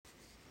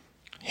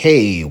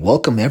Hey,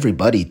 welcome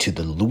everybody to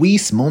the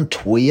Luis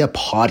Montoya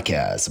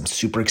podcast. I'm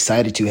super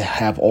excited to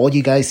have all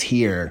you guys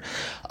here.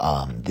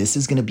 This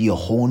is going to be a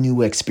whole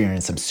new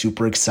experience. I'm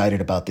super excited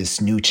about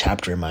this new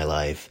chapter in my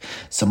life.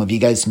 Some of you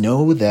guys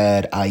know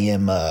that I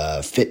am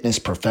a fitness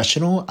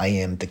professional. I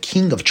am the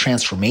king of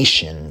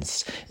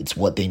transformations. It's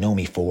what they know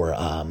me for.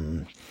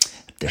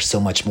 There's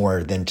so much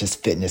more than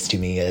just fitness to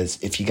me. As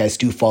if you guys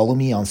do follow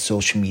me on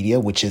social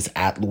media, which is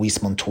at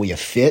Luis Montoya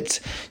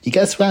Fit, you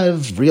guys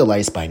have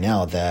realized by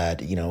now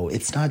that,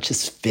 it's not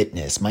just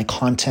fitness. My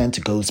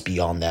content goes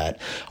beyond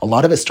that. A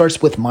lot of it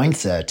starts with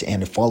mindset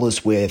and it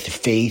follows with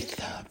faith,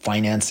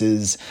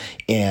 finances,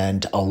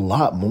 and a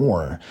lot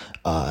more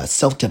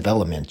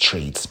self-development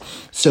traits.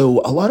 So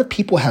a lot of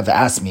people have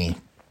asked me,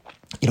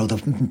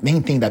 the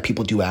main thing that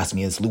people do ask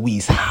me is,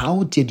 Luis,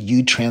 how did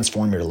you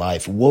transform your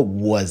life? What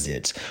was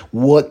it?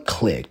 What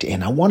clicked?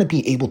 And I want to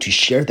be able to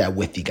share that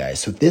with you guys.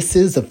 So this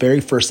is the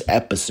very first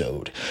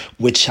episode,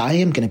 which I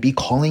am going to be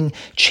calling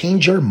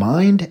Change Your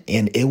Mind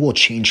and It Will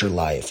Change Your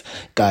Life.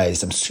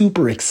 Guys, I'm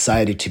super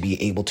excited to be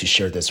able to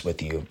share this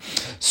with you.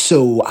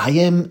 So I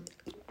am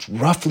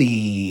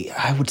roughly,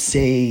 I would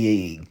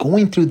say,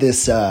 going through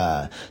this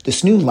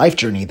new life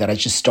journey that I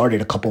just started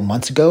a couple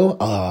months ago.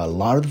 A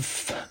lot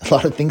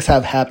of things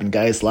have happened,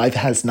 guys. Life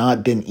has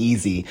not been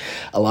easy.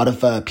 A lot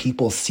of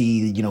people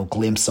see,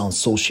 glimpses on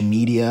social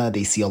media.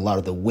 They see a lot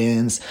of the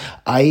wins.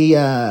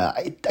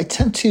 I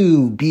tend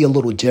to be a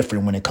little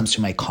different when it comes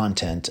to my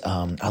content.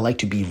 I like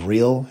to be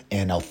real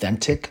and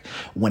authentic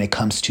when it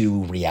comes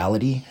to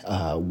reality,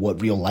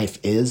 what real life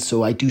is.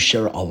 So I do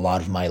share a lot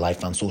of my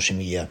life on social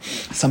media.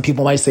 Some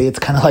people might say it's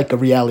kind of like a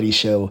reality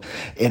show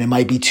and it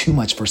might be too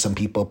much for some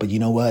people, but you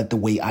know what? The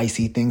way I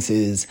see things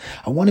is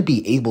I want to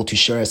be able to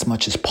share as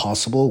much as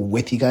possible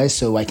with you guys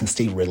so I can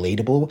stay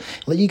relatable,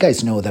 let you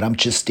guys know that I'm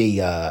just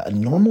a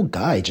normal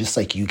guy, just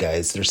like you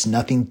guys. There's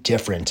nothing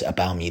different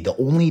about me. The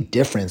only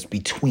difference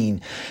between,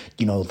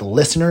 the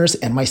listeners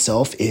and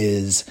myself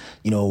is,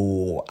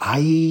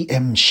 I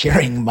am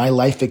sharing my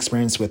life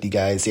experience with you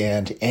guys,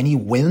 and any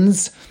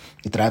wins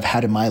that I've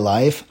had in my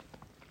life,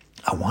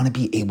 I want to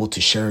be able to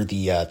share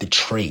the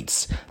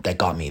traits that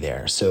got me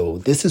there. So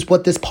this is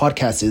what this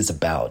podcast is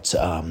about.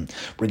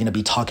 We're going to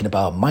be talking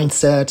about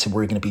mindset.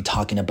 We're going to be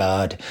talking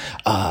about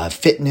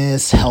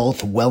fitness,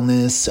 health,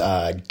 wellness,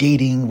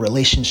 dating,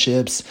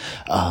 relationships,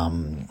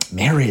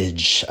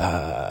 marriage,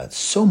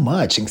 so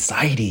much,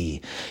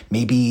 anxiety,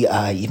 maybe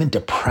even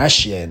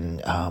depression,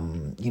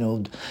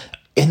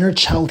 inner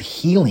child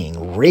healing,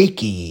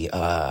 Reiki,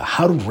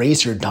 how to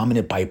raise your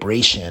dominant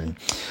vibration.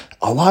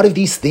 A lot of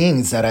these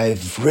things that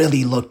I've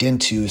really looked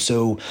into.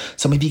 So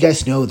some of you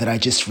guys know that I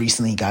just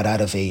recently got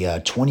out of a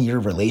 20-year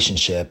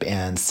relationship.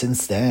 And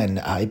since then,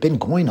 I've been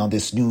going on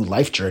this new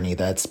life journey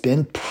that's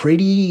been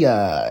pretty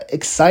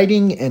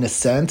exciting in a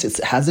sense.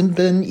 It hasn't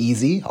been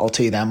easy, I'll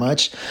tell you that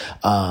much.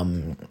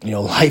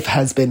 Life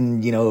has been,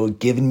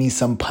 giving me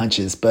some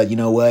punches. But you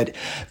know what?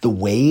 The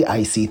way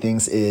I see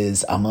things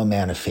is I'm a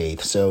man of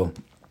faith. So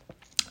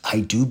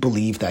I do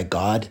believe that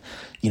God,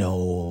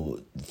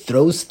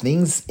 throws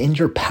things in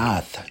your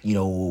path,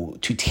 to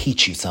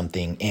teach you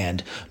something.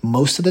 And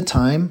most of the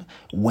time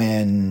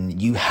when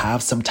you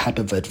have some type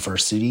of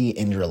adversity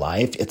in your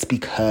life, it's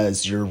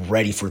because you're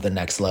ready for the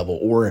next level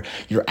or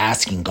you're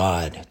asking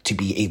God to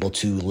be able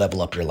to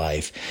level up your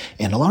life.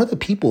 And a lot of the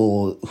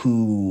people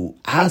who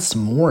ask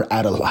more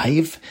out of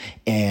life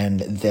and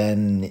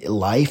then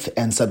life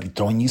ends up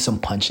throwing you some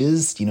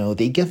punches,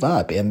 they give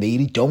up and they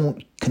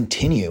don't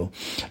continue,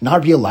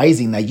 not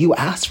realizing that you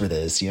asked for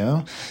this,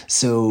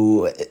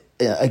 So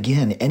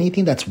again,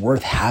 anything that's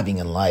worth having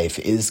in life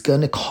is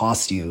going to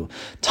cost you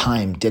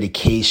time,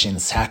 dedication,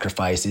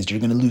 sacrifices. You're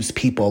going to lose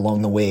people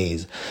along the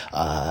ways.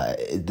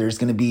 There's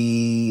going to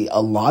be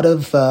a lot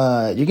of,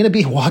 you're going to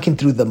be walking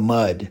through the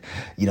mud,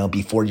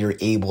 before you're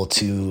able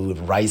to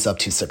rise up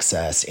to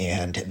success.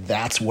 And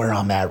that's where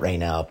I'm at right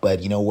now.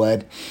 But you know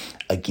what?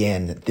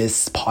 Again,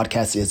 this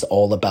podcast is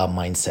all about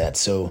mindset.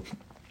 So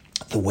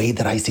the way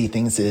that I see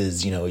things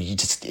is,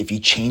 if you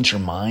change your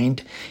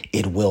mind,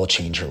 it will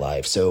change your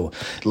life. So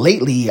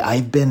lately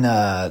I've been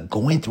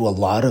going through a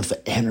lot of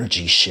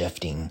energy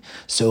shifting.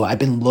 So I've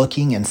been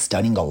looking and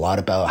studying a lot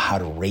about how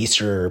to raise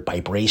your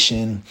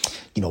vibration,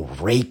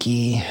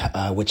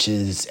 Reiki, which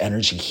is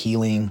energy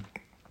healing.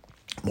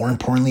 More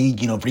importantly,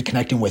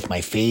 reconnecting with my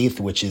faith,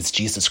 which is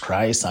Jesus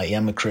Christ. I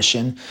am a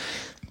Christian.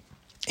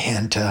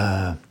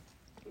 And,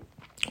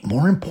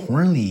 more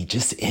importantly,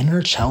 just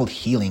inner child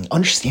healing,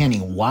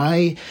 understanding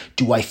why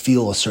do I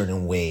feel a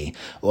certain way,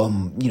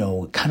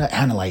 kind of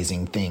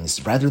analyzing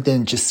things rather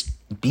than just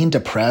being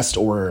depressed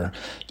or,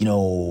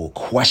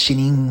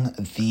 questioning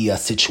the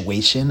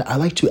situation. I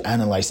like to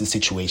analyze the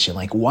situation.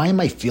 Like, why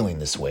am I feeling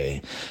this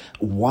way?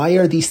 why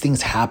are these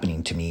things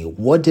happening to me?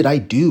 What did I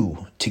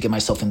do to get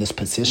myself in this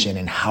position,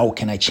 and how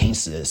can I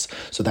change this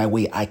so that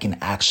way I can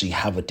actually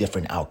have a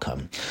different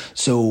outcome?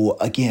 So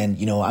again,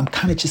 I'm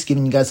kind of just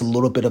giving you guys a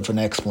little bit of an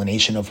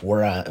explanation of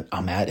where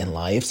I'm at in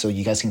life, so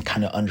you guys can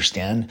kind of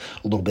understand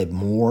a little bit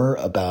more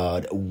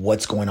about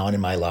what's going on in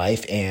my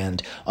life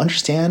and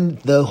understand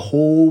the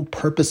whole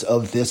purpose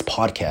of this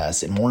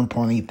podcast, and more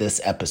importantly,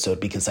 this episode,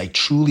 because I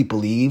truly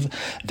believe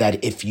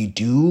that if you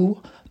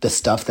do the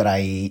stuff that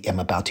I am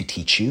about to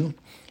teach you,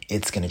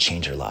 it's going to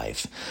change your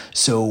life.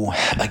 So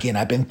again,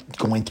 I've been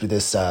going through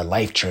this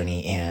life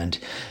journey, and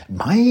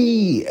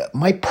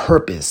my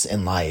purpose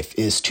in life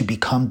is to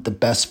become the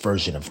best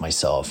version of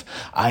myself.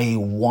 I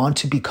want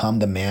to become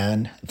the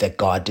man that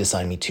God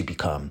designed me to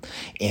become.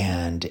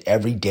 And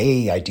every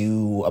day I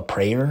do a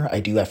prayer, I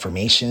do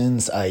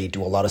affirmations, I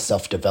do a lot of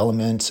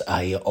self-development.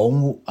 I'm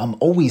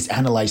always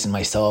analyzing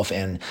myself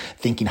and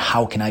thinking,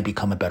 how can I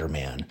become a better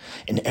man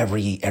in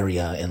every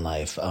area in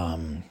life?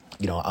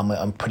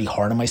 I'm pretty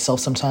hard on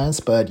myself sometimes,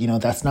 but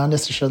that's not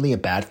necessarily a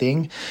bad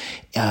thing.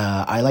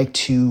 I like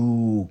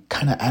to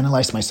kind of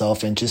analyze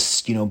myself and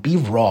just be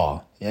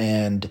raw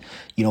and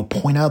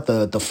point out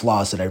the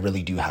flaws that I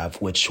really do have.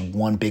 Which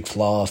one big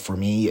flaw for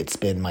me, it's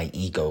been my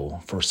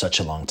ego for such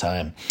a long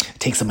time. It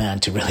takes a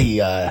man to really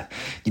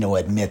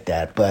admit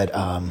that, but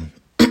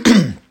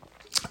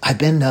I've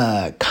been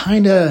I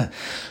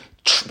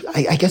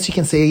guess you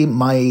can say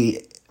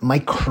my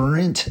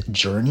current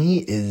journey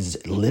is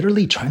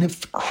literally trying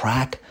to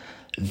crack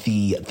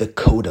the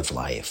code of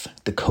life,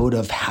 the code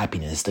of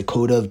happiness, the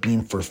code of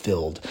being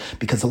fulfilled.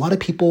 Because a lot of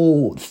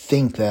people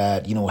think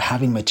that,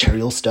 having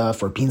material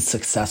stuff or being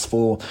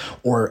successful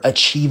or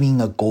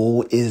achieving a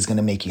goal is going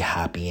to make you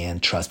happy.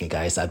 And trust me,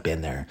 guys, I've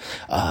been there.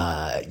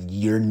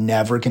 You're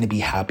never going to be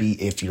happy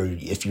if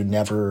you're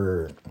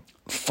never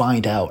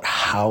find out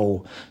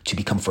how to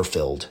become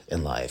fulfilled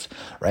in life,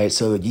 right?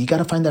 So you got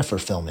to find that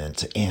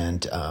fulfillment.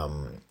 And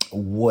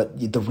what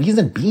the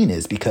reason being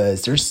is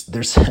because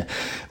there's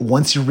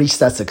once you reach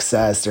that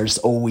success, there's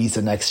always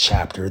a next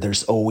chapter,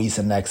 there's always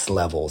a next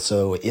level.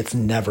 So it's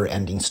never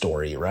ending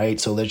story, right?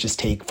 So let's just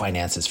take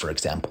finances, for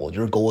example.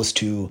 Your goal is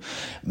to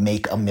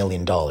make $1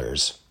 million.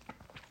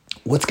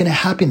 What's going to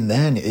happen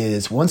then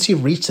is once you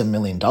reach $1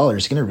 million, you're going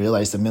to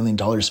realize $1 million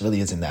really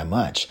isn't that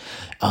much.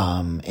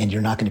 And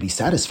you're not going to be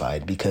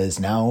satisfied, because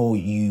now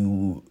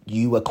you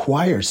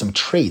acquire some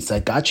traits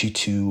that got you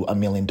to $1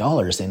 million.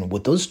 And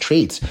with those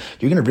traits,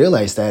 you're going to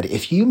realize that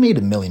if you made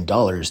 $1 million,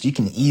 you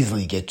can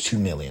easily get 2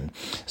 million.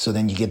 So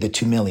then you get the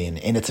 2 million,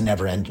 and it's a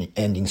never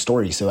ending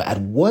story. So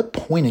at what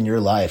point in your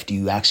life do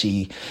you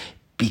actually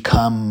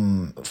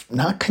become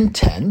not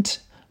content,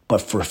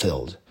 but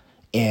fulfilled?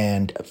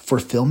 And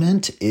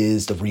fulfillment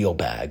is the real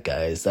bag,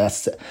 guys.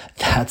 That's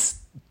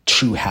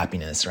true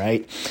happiness,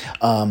 right?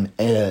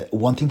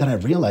 One thing that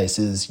I've realized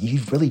is you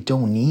really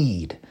don't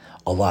need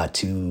a lot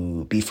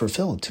to be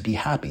fulfilled, to be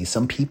happy.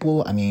 Some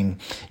people, I'm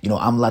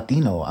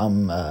Latino,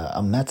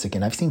 I'm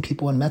Mexican. I've seen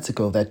people in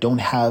Mexico that don't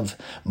have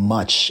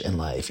much in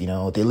life. They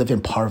live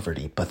in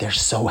poverty, but they're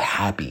so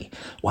happy.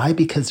 Why?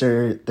 Because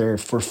they're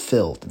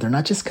fulfilled. They're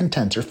not just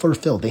content, they're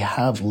fulfilled. They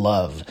have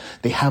love.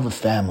 They have a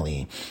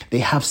family. They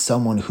have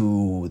someone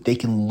who they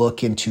can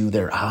look into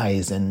their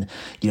eyes and,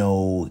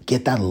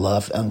 get that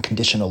love,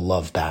 unconditional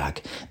love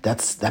back.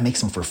 That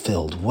makes them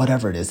fulfilled,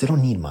 whatever it is. They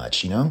don't need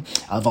much,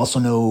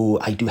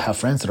 I do have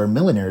friends that are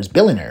millionaires,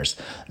 billionaires,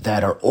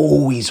 that are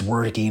always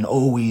working,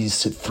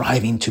 always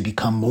thriving to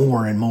become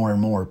more and more and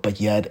more. But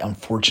yet,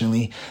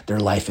 unfortunately, their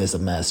life is a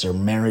mess. Their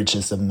marriage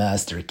is a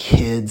mess. Their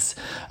kids,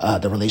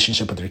 the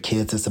relationship with their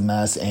kids is a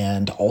mess.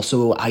 And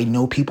also, I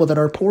know people that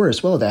are poor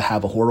as well, that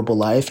have a horrible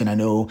life. And I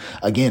know,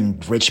 again,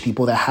 rich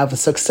people that have a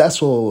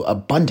successful,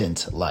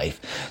 abundant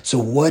life. So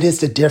what is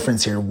the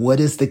difference here?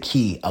 What is the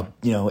key?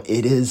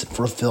 It is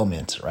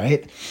fulfillment,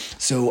 right?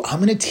 So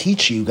I'm going to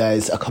teach you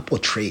guys a couple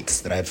of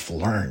traits that I've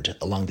learned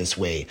along this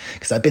way,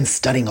 because I've been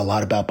studying a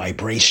lot about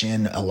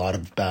vibration, a lot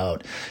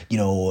about,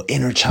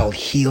 inner child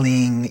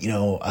healing,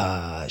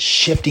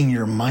 shifting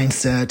your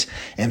mindset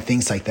and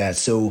things like that.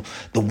 So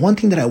the one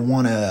thing that I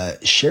want to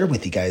share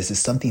with you guys is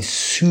something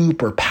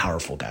super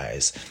powerful,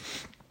 guys.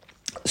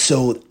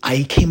 So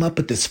I came up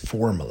with this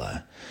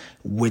formula,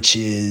 which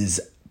is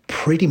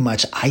pretty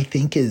much, I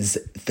think, is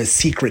the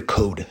secret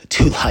code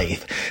to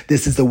life.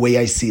 This is the way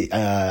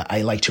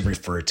I like to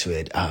refer to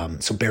it.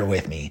 So bear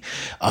with me.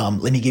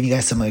 Let me give you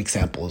guys some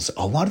examples.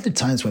 A lot of the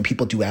times when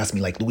people do ask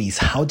me, like, Luis,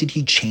 how did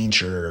you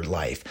change your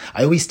life?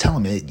 I always tell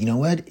them,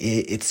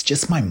 it's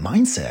just my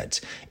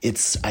mindset.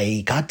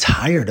 I got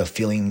tired of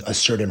feeling a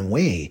certain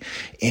way.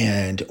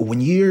 And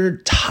when you're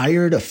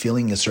tired of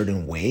feeling a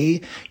certain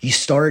way, you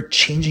start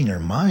changing your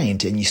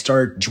mind and you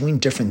start doing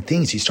different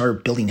things. You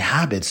start building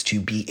habits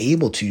to be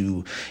able to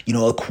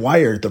to,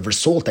 acquire the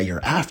result that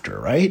you're after,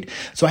 right?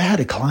 So I had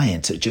a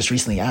client just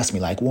recently ask me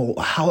like, well,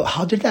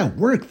 how did that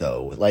work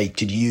though? Like,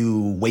 did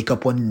you wake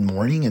up one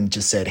morning and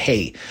just said,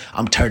 hey,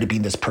 I'm tired of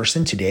being this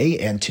person today,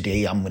 and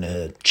today I'm going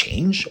to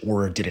change?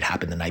 Or did it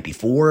happen the night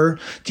before?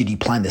 Did you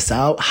plan this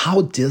out?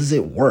 How does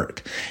it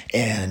work?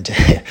 And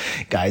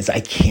guys,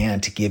 I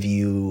can't give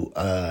you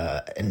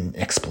an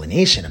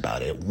explanation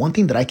about it. One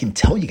thing that I can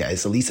tell you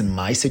guys, at least in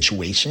my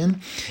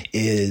situation,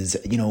 is,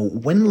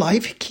 when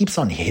life keeps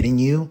on hitting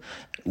you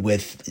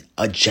with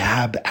a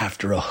jab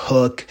after a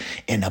hook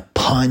and a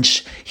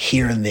punch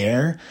here and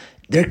there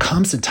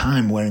comes a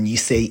time when you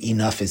say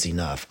enough is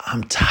enough.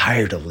 I'm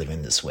tired of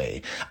living this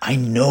way. I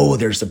know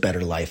there's a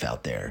better life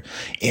out there.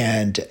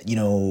 And,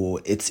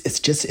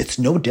 it's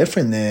no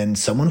different than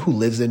someone who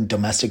lives in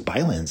domestic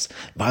violence.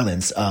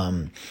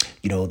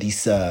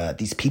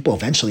 These people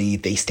eventually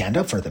they stand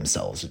up for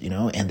themselves,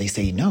 and they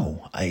say,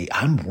 no,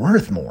 I'm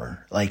worth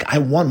more. Like, I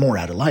want more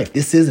out of life.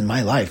 This isn't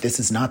my life. This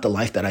is not the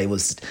life that I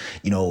was,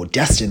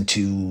 destined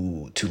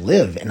to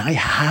live. And I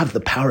have the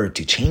power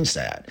to change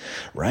that.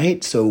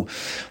 Right. So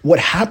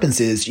what happens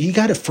is you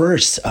got to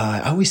first, I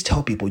always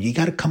tell people, you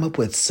got to come up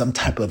with some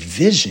type of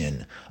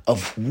vision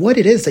of what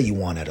it is that you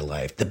want out of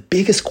life. The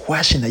biggest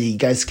question that you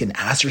guys can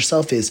ask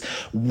yourself is,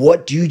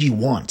 what do you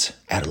want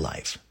out of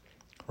life?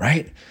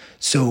 Right?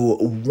 So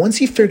once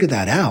you figure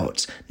that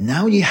out,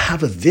 now you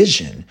have a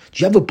vision,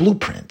 you have a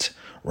blueprint.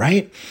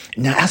 Right?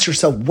 Now ask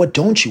yourself, what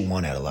don't you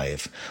want out of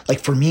life? Like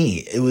for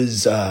me, it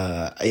was,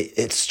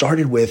 it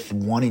started with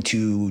wanting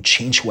to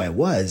change who I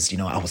was.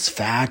 I was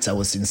fat, I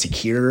was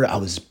insecure, I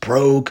was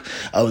broke,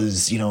 I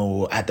was,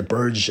 at the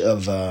verge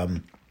of,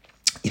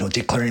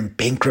 declaring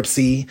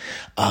bankruptcy.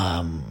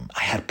 I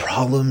had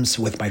problems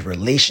with my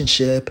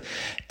relationship.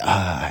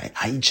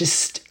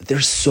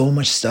 There's so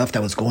much stuff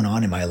that was going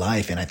on in my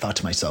life. And I thought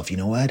to myself, you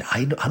know what?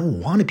 I don't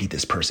want to be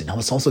this person. I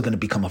was also going to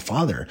become a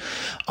father.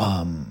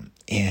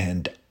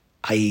 And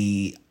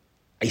I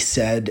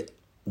said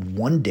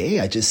one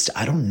day, I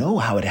don't know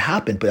how it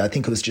happened, but I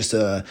think it was just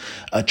a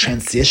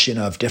transition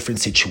of different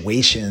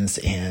situations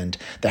and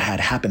that had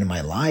happened in my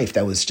life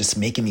that was just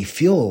making me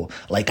feel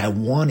like I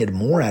wanted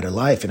more out of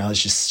life. And I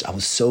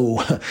was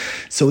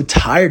so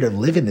tired of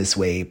living this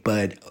way.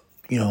 But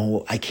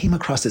I came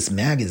across this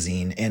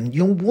magazine, and,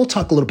 we'll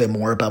talk a little bit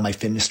more about my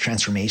fitness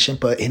transformation,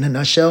 but in a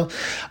nutshell,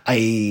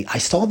 I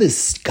saw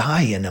this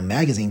guy in a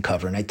magazine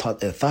cover, and I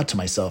thought to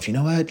myself, you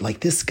know what, like,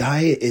 this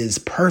guy is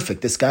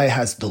perfect. This guy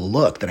has the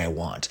look that I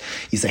want.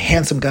 He's a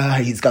handsome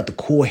guy. He's got the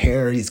cool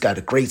hair. He's got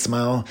a great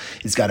smile.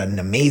 He's got an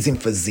amazing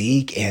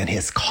physique, and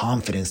his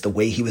confidence, the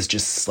way he was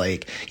just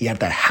like, he had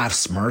that half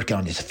smirk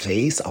on his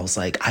face. I was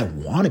like, I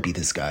want to be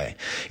this guy.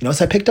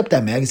 So I picked up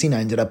that magazine.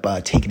 I ended up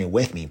taking it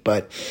with me.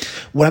 But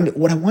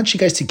what I want you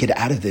guys to get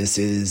out of this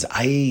is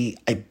I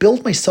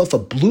built myself a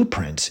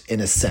blueprint in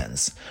a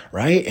sense,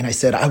 right? And I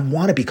said, I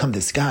want to become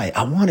this guy.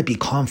 I want to be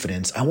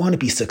confident. I want to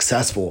be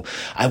successful.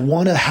 I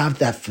want to have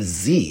that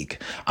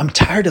physique. I'm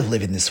tired of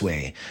living this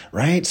way,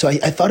 right? So I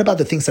thought about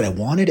the things that I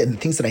wanted and the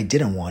things that I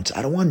didn't want.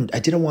 I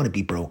didn't want to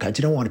be broke. I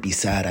didn't want to be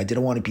sad. I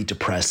didn't want to be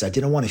depressed. I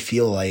didn't want to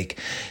feel like,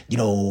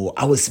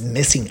 I was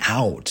missing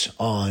out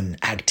on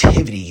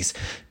activities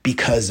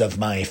because of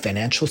my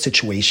financial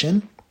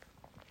situation,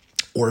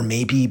 or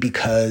maybe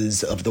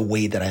because of the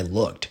way that I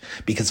looked,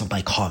 because of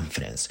my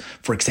confidence.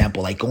 For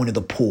example, like going to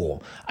the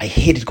pool. I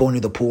hated going to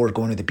the pool or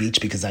going to the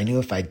beach because I knew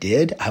if I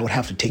did, I would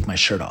have to take my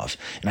shirt off.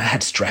 And I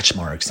had stretch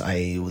marks.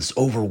 I was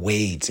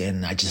overweight,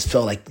 and I just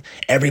felt like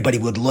everybody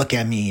would look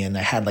at me, and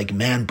I had like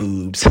man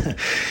boobs,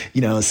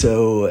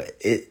 so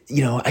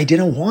I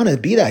didn't want to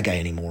be that guy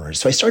anymore.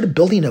 So I started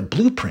building a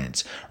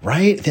blueprint,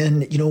 right?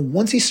 Then,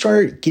 once you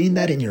start getting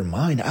that in your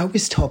mind, I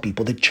always tell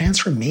people the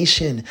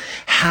transformation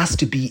has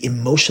to be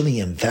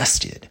emotionally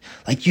invested.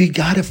 Like, you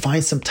got to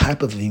find some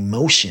type of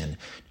emotion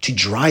to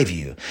drive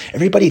you.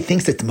 Everybody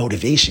thinks it's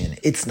motivation.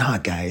 It's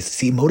not, guys.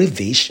 See,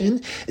 motivation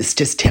is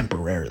just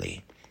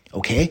temporarily.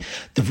 Okay.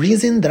 The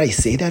reason that I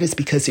say that is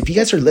because if you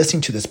guys are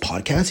listening to this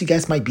podcast, you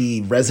guys might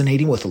be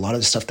resonating with a lot of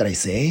the stuff that I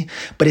say,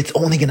 but it's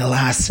only going to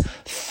last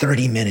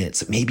 30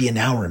 minutes, maybe an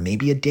hour,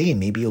 maybe a day,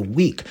 maybe a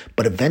week,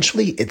 but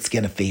eventually it's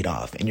going to fade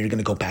off and you're going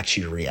to go back to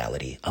your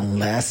reality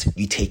unless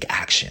you take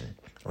action.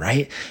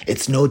 Right?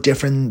 It's no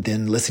different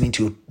than listening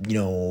to,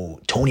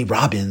 Tony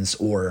Robbins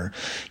or,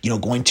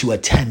 going to a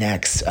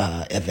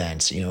 10X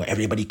event.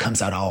 Everybody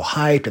comes out all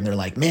hyped and they're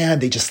like, man,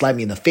 they just slapped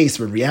me in the face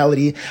with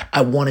reality.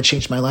 I want to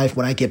change my life.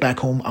 When I get back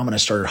home, I'm going to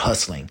start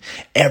hustling.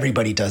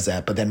 Everybody does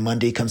that. But then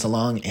Monday comes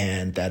along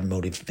and that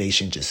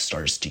motivation just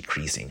starts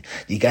decreasing.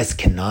 You guys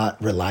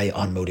cannot rely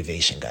on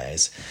motivation,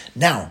 guys.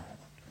 Now,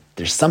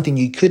 there's something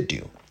you could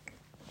do.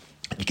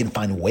 You can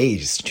find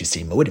ways to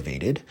stay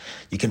motivated.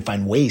 You can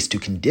find ways to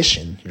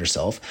condition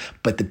yourself.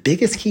 But the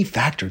biggest key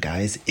factor,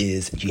 guys,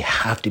 is you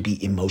have to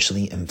be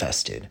emotionally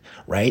invested,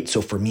 right?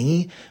 So for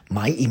me,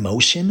 my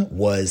emotion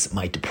was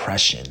my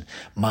depression,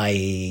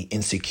 my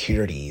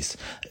insecurities,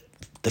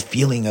 the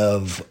feeling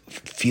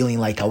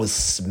like I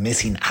was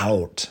missing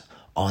out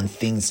on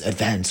things,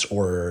 events,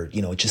 or,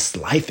 just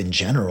life in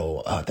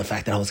general. The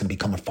fact that I was going to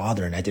become a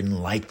father and I didn't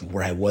like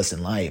where I was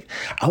in life.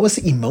 I was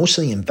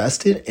emotionally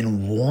invested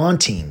in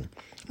wanting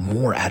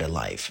more out of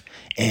life.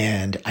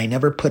 And I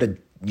never put a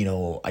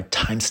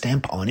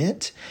timestamp on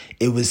it.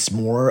 It was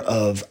more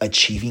of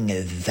achieving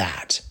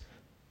that.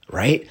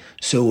 Right?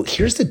 So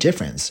here's the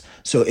difference.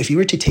 So if you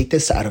were to take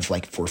this out of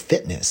for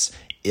fitness,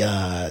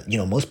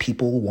 most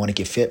people want to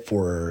get fit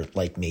for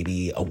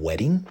maybe a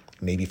wedding,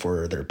 maybe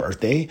for their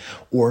birthday,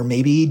 or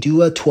maybe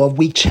do a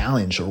 12-week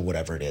challenge or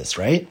whatever it is,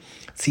 right?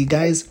 See,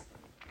 guys,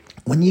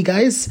 when you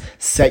guys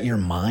set your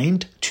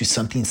mind to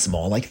something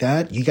small like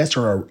that, you guys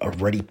are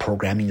already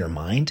programming your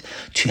mind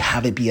to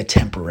have it be a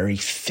temporary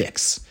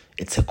fix.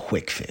 It's a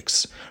quick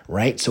fix,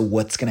 right? So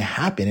what's going to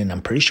happen, and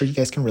I'm pretty sure you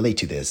guys can relate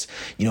to this,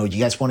 you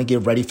guys want to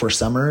get ready for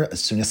summer. As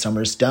soon as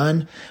summer's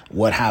done,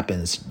 what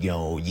happens?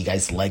 You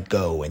guys let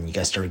go and you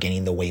guys start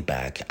gaining the weight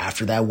back.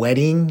 After that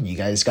wedding, you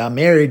guys got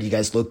married. You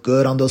guys look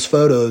good on those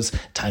photos.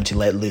 Time to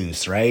let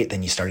loose, right?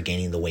 Then you start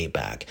gaining the weight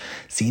back.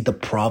 See, the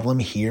problem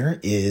here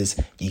is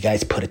you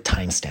guys put a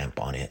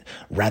timestamp on it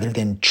rather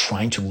than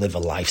trying to live a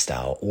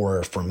lifestyle.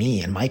 Or for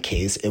me, in my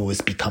case, it was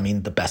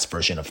becoming the best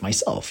version of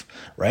myself,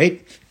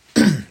 right?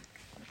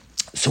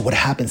 So what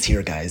happens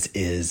here, guys,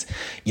 is,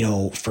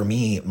 for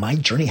me, my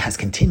journey has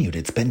continued.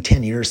 It's been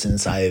 10 years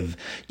since I've,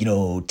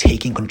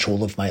 taken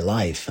control of my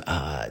life.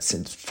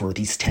 Since for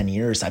these 10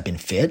 years, I've been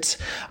fit.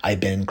 I've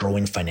been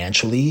growing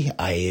financially.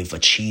 I've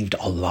achieved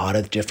a lot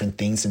of different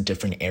things in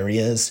different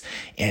areas,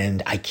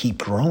 and I keep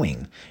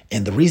growing.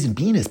 And the reason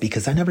being is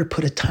because I never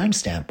put a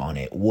timestamp on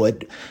it.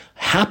 What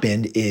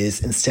happened is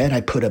instead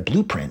I put a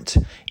blueprint,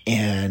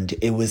 and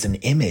it was an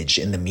image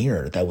in the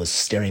mirror that was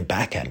staring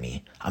back at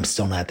me. I'm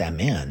still not that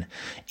man.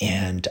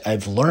 And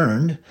I've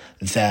learned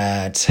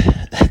that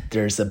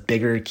there's a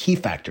bigger key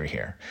factor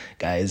here.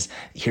 Guys,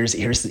 here's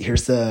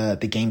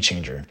the game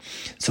changer.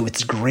 So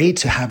it's great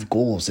to have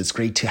goals. It's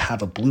great to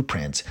have a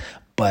blueprint,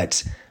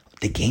 but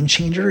the game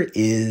changer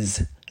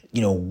is,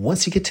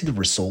 once you get to the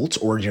results,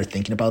 or you're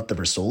thinking about the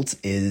results,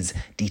 is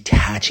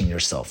detaching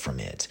yourself from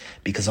it.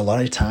 Because a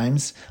lot of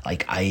times,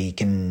 I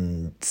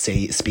can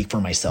speak for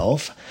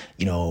myself,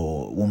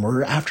 when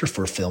we're after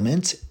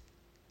fulfillment,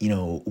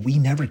 we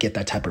never get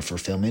that type of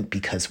fulfillment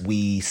because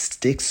we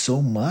stick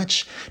so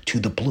much to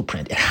the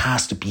blueprint. It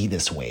has to be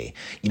this way.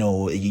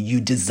 You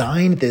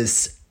design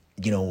this,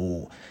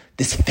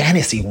 this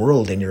fantasy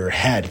world in your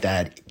head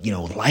that,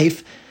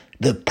 life,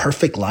 the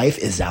perfect life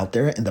is out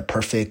there, and the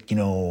perfect,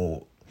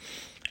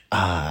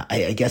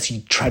 I guess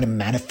you try to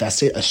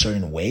manifest it a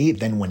certain way.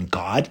 Then when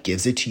God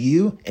gives it to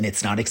you and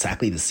it's not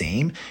exactly the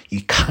same,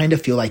 you kind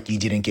of feel like you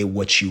didn't get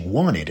what you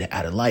wanted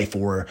out of life,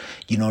 or,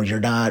 you're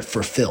not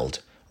fulfilled,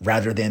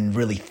 rather than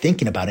really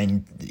thinking about it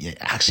and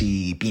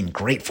actually being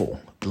grateful,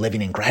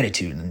 living in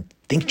gratitude, and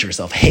think to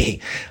yourself, hey,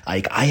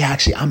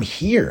 I'm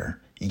here.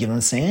 You get what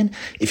I'm saying?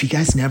 If you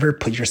guys never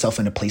put yourself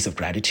in a place of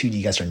gratitude,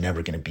 you guys are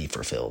never going to be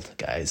fulfilled,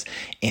 guys.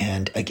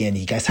 And again,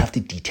 you guys have to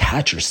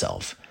detach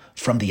yourself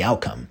from the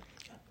outcome.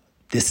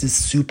 This is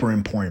super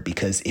important,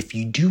 because if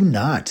you do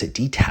not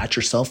detach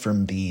yourself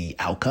from the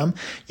outcome,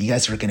 you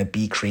guys are going to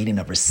be creating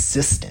a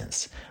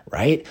resistance,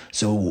 right?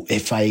 So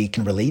if I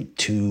can relate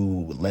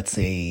to, let's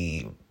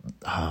say,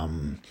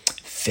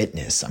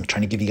 fitness, I'm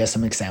trying to give you guys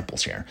some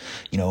examples here.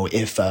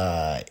 If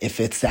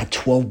it's that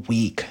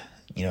 12-week,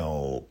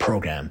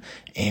 program,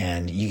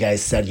 and you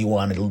guys said you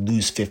wanted to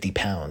lose 50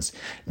 pounds.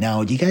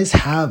 Now you guys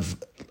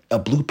have a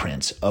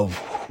blueprint of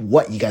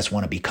what you guys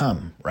want to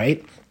become,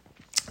 right?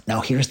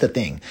 Now, here's the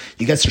thing.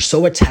 You guys are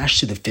so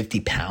attached to the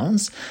 50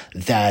 pounds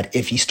that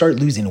if you start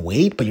losing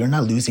weight, but you're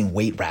not losing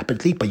weight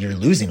rapidly, but you're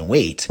losing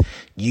weight,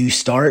 you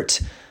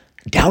start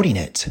doubting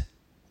it.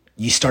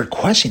 You start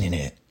questioning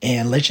it.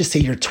 And let's just say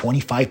you're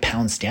 25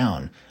 pounds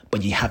down,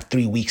 but you have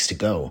 3 weeks to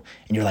go.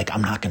 And you're like,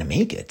 I'm not going to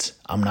make it.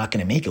 I'm not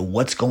going to make it.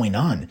 What's going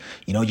on?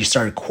 You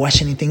start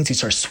questioning things. You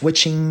start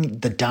switching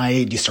the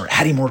diet. You start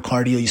adding more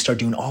cardio. You start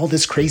doing all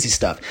this crazy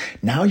stuff.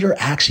 Now you're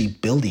actually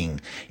building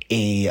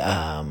a,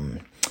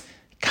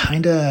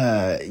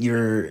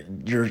 you're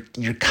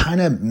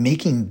kind of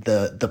making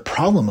the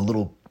problem a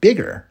little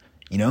bigger,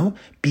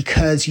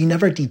 because you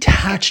never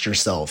detached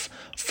yourself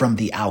from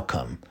the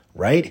outcome,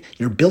 right?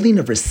 You're building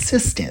a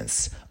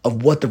resistance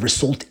of what the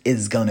result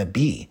is going to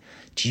be.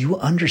 Do you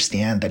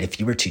understand that if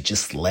you were to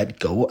just let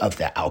go of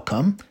the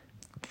outcome,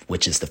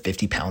 which is the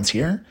 50 pounds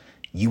here,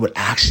 you would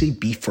actually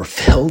be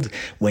fulfilled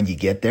when you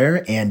get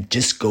there, and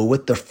just go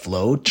with the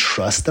flow,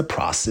 trust the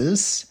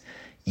process.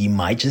 You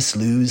might just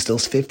lose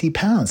those 50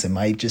 pounds. It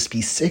might just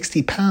be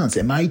 60 pounds.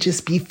 It might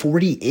just be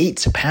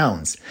 48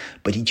 pounds.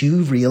 But did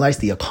you realize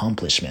the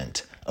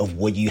accomplishment of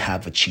what you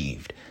have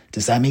achieved?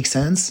 Does that make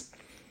sense?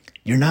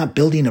 You're not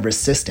building a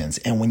resistance.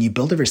 And when you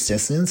build a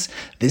resistance,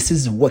 this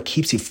is what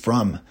keeps you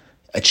from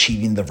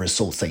achieving the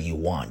results that you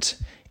want.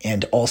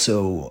 And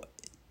also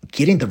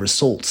getting the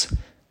results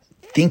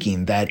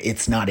thinking that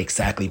it's not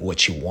exactly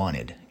what you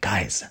wanted.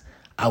 Guys,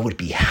 I would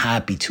be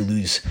happy to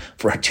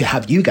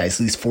have you guys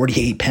lose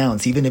 48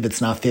 pounds, even if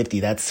it's not 50,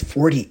 that's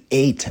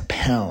 48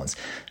 pounds.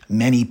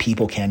 Many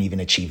people can't even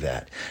achieve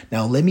that.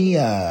 Now, let me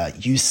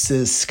use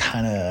this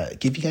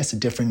give you guys a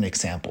different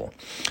example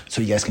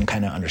so you guys can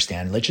kind of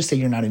understand. Let's just say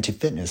you're not into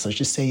fitness. Let's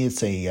just say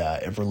it's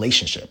a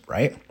relationship,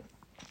 right?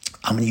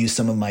 I'm going to use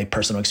some of my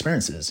personal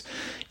experiences.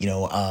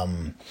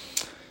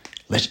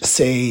 Let's just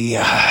say,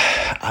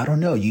 I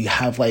don't know, you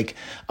have I'm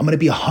going to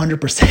be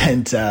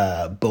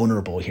 100%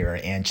 vulnerable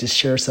here and just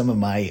share some of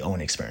my own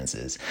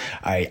experiences.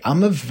 All right.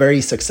 I'm a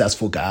very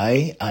successful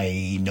guy.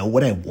 I know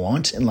what I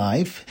want in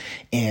life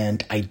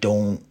and I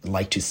don't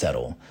like to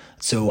settle.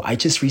 So I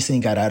just recently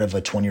got out of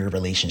a 20-year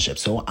relationship.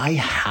 So I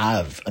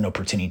have an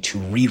opportunity to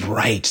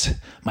rewrite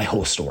my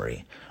whole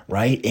story.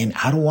 Right? And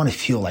I don't want to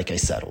feel like I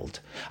settled.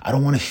 I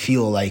don't want to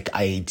feel like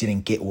I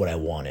didn't get what I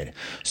wanted.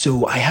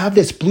 So I have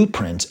this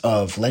blueprint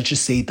of, let's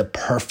just say, the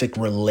perfect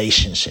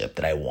relationship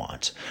that I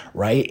want,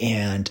 right?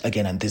 And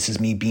again, this is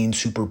me being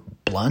super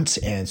blunt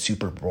and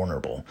super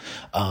vulnerable.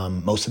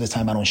 Most of the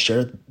time I don't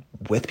share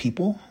with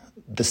people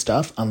the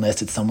stuff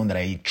unless it's someone that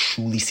I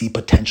truly see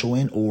potential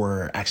in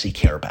or actually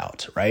care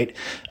about, right?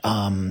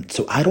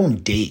 So I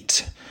don't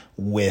date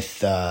with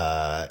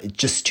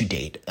just to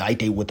date. I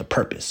date with a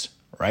purpose.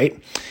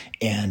 Right?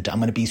 And I'm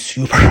going to be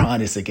super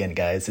honest again,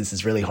 guys. This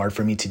is really hard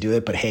for me to do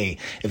it. But hey,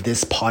 if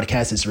this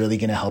podcast is really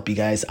going to help you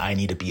guys, I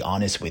need to be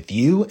honest with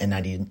you and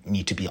I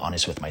need to be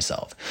honest with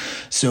myself.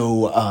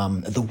 So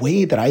the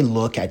way that I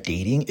look at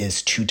dating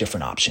is two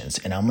different options.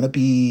 And I'm going to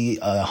be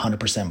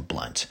 100%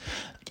 blunt.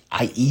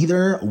 I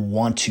either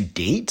want to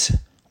date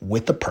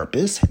with a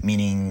purpose,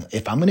 meaning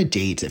if I'm going to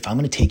date, if I'm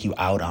going to take you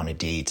out on a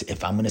date,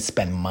 if I'm going to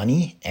spend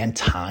money and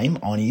time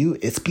on you,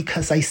 it's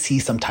because I see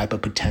some type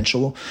of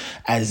potential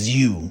as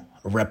you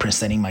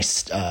representing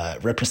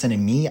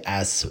me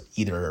as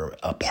either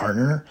a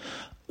partner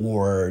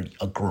or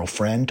a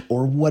girlfriend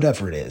or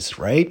whatever it is,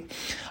 right?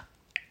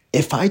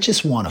 If I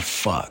just want to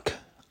fuck,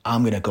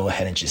 I'm going to go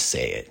ahead and just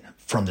say it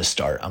from the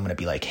start. I'm going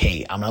to be like,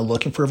 hey, I'm not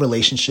looking for a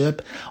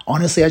relationship.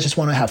 Honestly, I just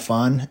want to have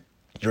fun.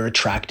 You're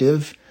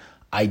attractive.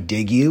 I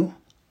dig you.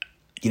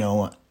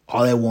 All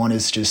I want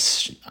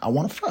is I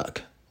want to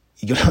fuck.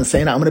 You know what I'm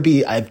saying?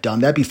 I've done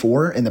that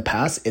before in the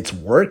past. It's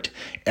worked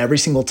every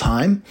single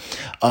time.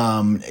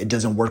 It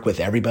doesn't work with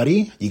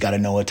everybody. You got to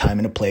know a time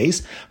and a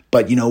place.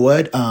 But you know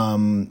what?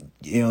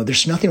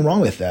 There's nothing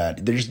wrong with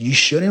that. You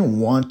shouldn't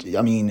want,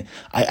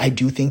 I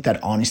do think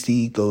that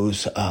honesty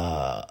goes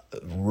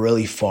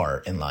really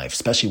far in life,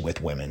 especially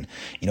with women.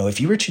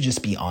 If you were to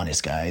just be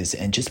honest, guys,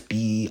 and just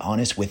be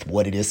honest with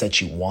what it is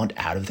that you want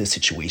out of this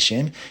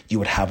situation, you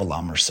would have a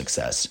lot more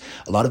success.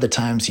 A lot of the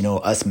times,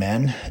 us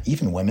men,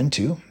 even women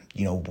too,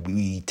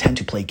 we tend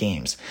to play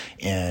games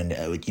and,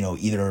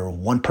 either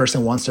one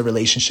person wants a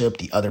relationship,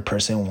 the other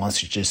person wants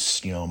to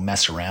just,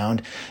 mess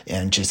around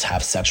and just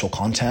have sexual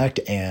contact.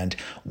 And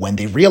when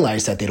they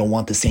realize that they don't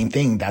want the same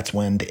thing, that's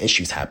when the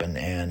issues happen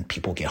and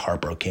people get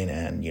heartbroken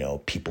and,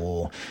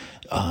 people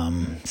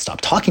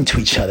stop talking to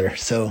each other.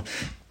 So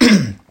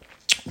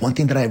one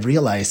thing that I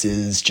realized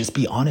is just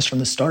be honest from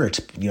the start.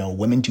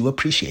 Women do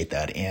appreciate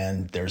that.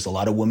 And there's a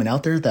lot of women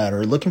out there that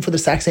are looking for the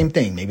exact same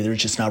thing. Maybe they're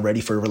just not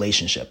ready for a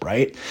relationship,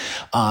 right?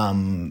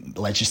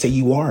 Let's just say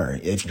you are.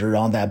 If you're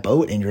on that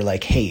boat and you're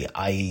like, hey,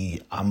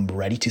 I'm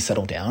ready to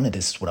settle down and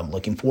this is what I'm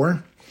looking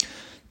for.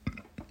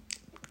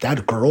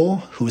 That girl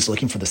who is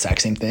looking for the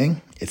exact same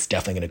thing, it's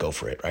definitely going to go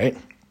for it, right?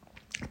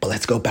 But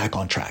let's go back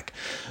on track.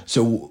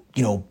 So,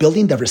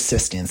 building the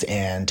resistance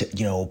and,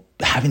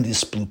 having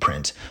this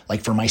blueprint,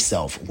 like for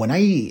myself, when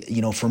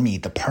for me,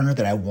 the partner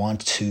that I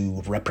want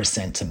to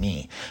represent to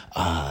me,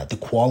 the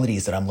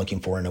qualities that I'm looking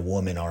for in a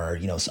woman are,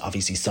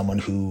 obviously someone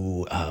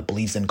who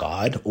believes in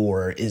God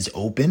or is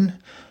open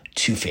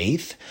to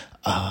faith,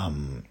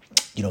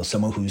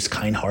 someone who's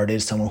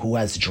kind-hearted, someone who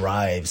has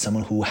drive,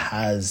 someone who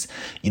has,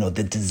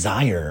 the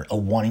desire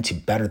of wanting to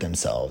better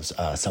themselves,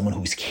 someone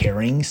who's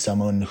caring,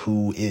 someone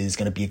who is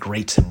going to be a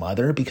great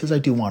mother, because I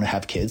do want to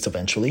have kids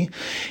eventually,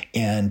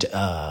 and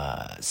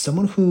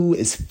someone who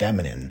is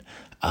feminine,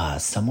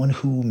 someone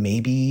who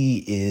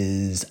maybe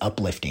is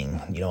uplifting.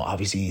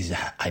 Obviously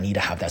I need to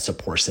have that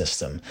support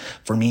system.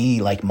 For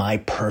me, my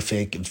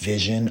perfect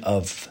vision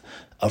of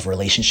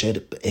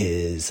relationship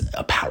is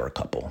a power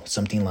couple,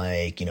 something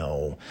like,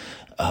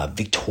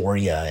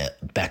 Victoria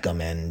Beckham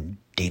and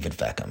David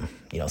Beckham,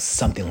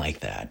 something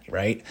like that,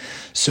 right?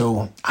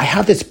 So I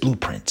have this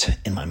blueprint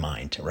in my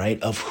mind,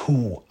 right, of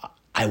who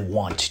I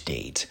want to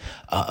date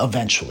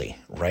eventually,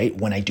 right,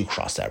 when I do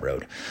cross that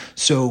road.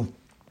 So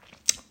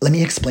let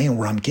me explain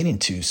where I'm getting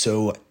to.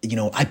 So,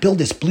 I build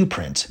this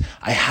blueprint.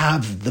 I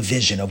have the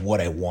vision of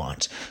what I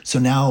want. So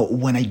now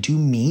when I do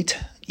meet,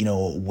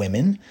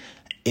 women,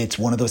 it's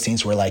one of those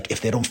things where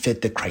if they don't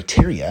fit the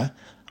criteria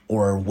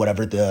or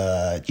whatever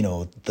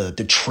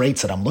the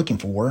traits that I'm looking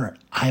for,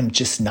 I'm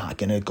just not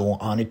going to go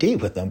on a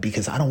date with them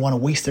because I don't want to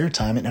waste their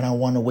time and I don't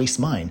want to waste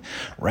mine.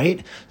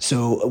 Right.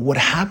 So what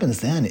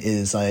happens then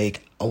is a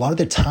lot of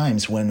the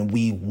times when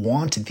we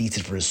want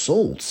these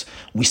results,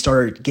 we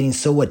start getting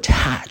so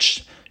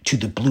attached to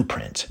the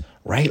blueprint,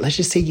 right? Let's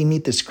just say you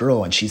meet this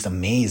girl and she's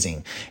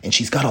amazing and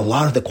she's got a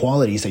lot of the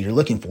qualities that you're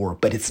looking for,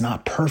 but it's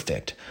not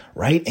perfect,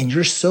 right? And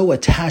you're so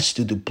attached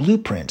to the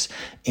blueprint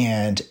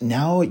and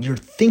now you're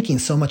thinking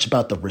so much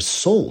about the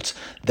result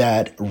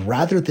that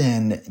rather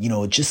than,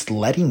 just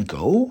letting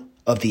go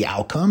of the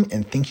outcome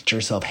and thinking to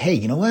yourself, hey,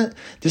 you know what?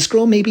 This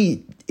girl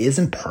maybe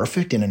isn't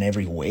perfect in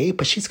every way,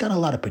 but she's got a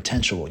lot of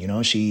potential.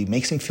 She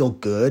makes me feel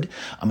good.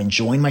 I'm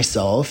enjoying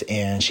myself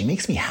and she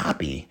makes me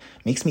happy,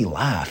 makes me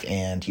laugh.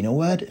 And you know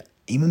what?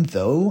 Even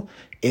though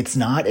it's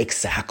not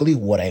exactly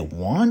what I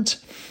want,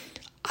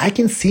 I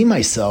can see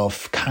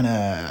myself kind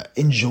of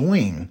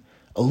enjoying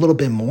a little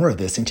bit more of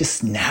this and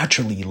just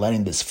naturally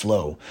letting this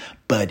flow.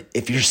 But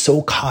if you're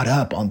so caught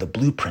up on the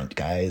blueprint,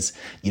 guys,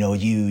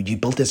 you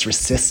built this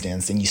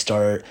resistance and you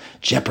start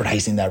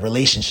jeopardizing that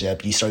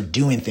relationship. You start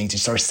doing things, you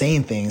start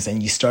saying things,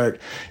 and you start,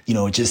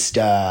 it's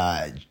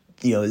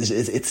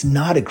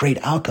not a great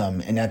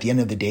outcome. And at the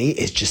end of the day,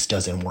 it just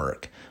doesn't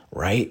work.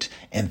 Right?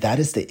 And that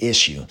is the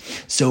issue.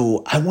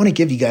 So I want to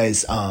give you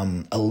guys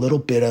a little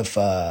bit of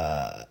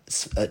a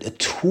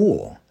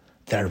tool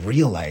that I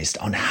realized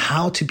on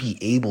how to be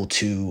able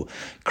to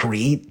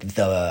create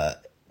the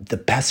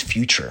best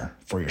future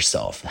for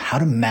yourself, how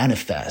to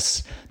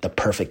manifest the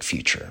perfect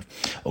future.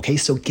 Okay,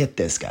 so get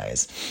this,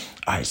 guys.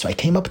 All right, so I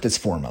came up with this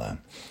formula.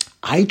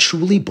 I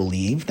truly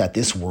believe that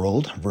this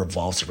world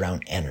revolves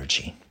around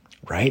energy.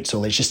 Right? So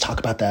let's just talk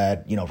about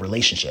that,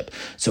 relationship.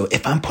 So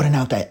if I'm putting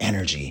out that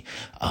energy,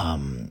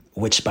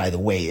 which by the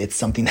way, it's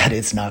something that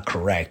is not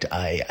correct.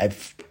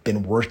 I've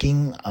been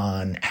working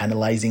on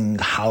analyzing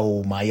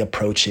how my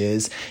approach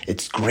is.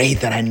 It's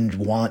great that I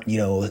want,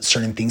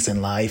 certain things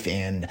in life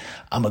and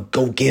I'm a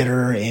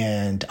go-getter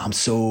and I'm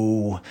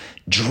so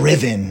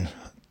driven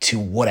to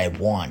what I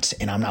want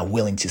and I'm not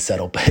willing to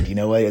settle. But you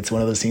know what? It's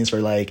one of those things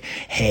where like,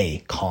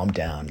 hey, calm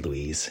down,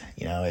 Louise.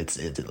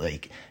 It's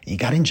like, you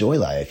got to enjoy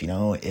life.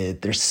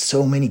 There's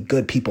so many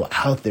good people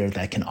out there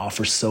that can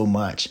offer so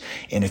much.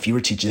 And if you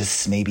were to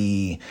just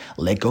maybe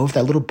let go of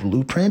that little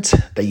blueprint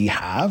that you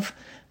have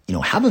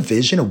a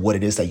vision of what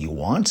it is that you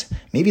want.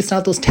 Maybe it's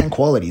not those 10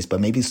 qualities, but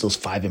maybe it's those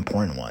 5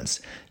 important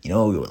ones.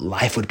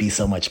 Life would be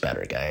so much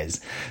better,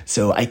 guys.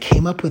 So I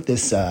came up with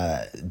this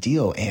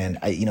deal and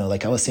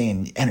like I was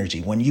saying,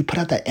 energy. When you put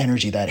out that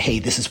energy that, hey,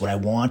 this is what I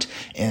want.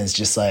 And it's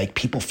just like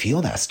people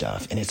feel that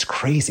stuff and it's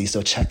crazy.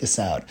 So check this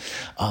out.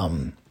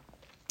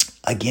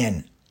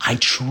 Again, I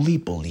truly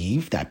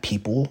believe that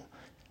people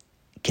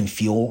can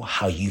feel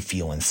how you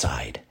feel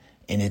inside.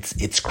 And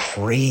it's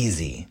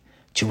crazy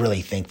to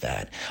really think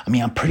that. I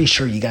mean, I'm pretty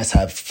sure you guys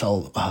have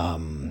felt,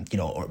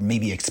 or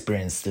maybe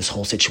experienced this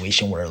whole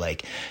situation where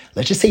like,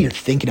 let's just say you're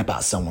thinking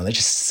about someone. Let's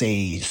just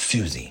say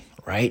Susie,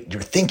 right?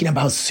 You're thinking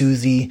about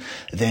Susie.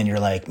 Then you're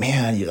like,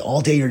 man,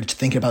 all day you're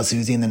thinking about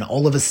Susie. And then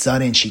all of a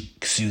sudden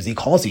Susie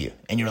calls you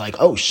and you're like,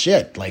 oh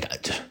shit. Like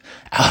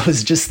I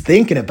was just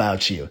thinking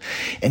about you.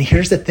 And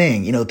here's the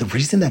thing, the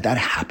reason that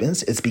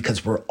happens is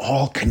because we're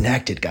all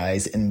connected,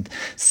 guys, in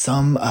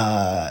some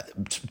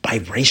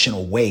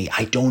vibrational way.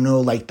 I don't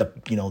know like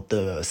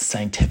the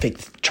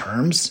scientific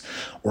terms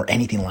or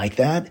anything like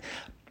that,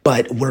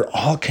 but we're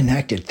all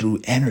connected through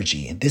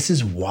energy. This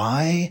is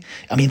why,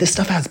 this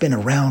stuff has been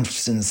around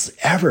since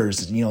ever,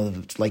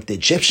 like the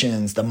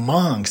Egyptians, the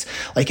monks.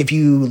 Like if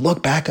you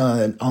look back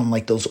on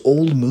like those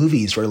old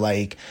movies where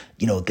like,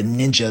 the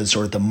ninjas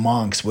or the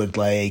monks would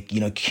like,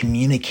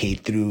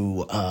 communicate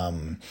through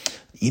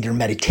either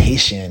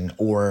meditation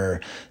or,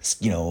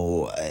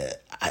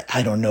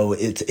 I don't know.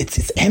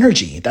 It's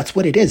energy. That's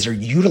what it is. They're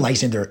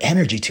utilizing their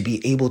energy to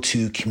be able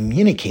to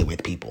communicate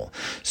with people.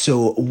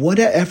 So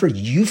whatever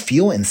you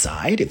feel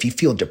inside, if you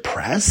feel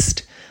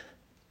depressed,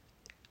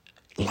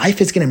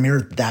 life is going to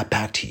mirror that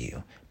back to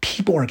you.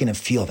 People are going to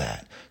feel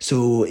that.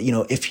 So,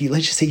 if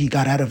let's just say you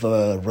got out of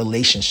a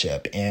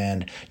relationship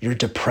and you're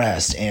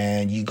depressed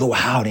and you go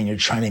out and you're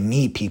trying to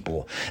meet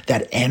people,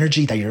 that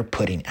energy that you're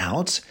putting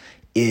out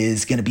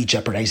is going to be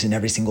jeopardizing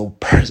every single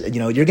person.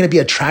 You're going to be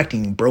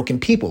attracting broken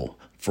people.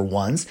 For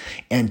once,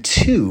 and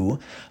two,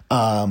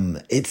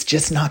 it's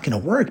just not going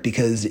to work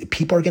because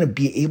people are going to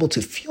be able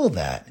to feel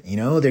that,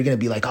 they're going to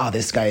be like, oh,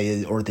 this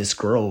guy or this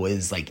girl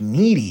is like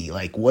needy.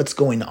 Like what's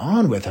going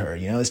on with her?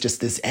 It's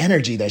just this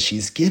energy that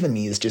she's given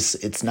me is just,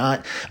 it's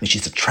not,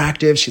 she's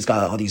attractive. She's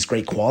got all these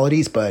great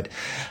qualities, but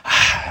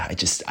I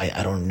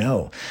don't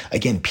know.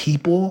 Again,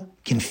 people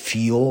can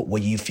feel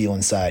what you feel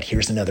inside.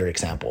 Here's another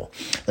example.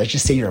 Let's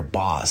just say your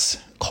boss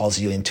calls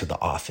you into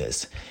the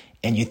office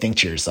and you think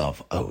to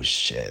yourself, oh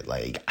shit,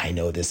 like I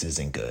know this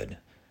isn't good.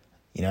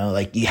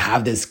 Like you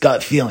have this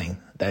gut feeling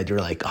that you're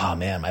like, oh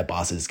man, my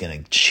boss is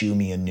going to chew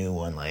me a new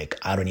one. Like,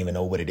 I don't even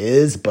know what it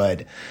is,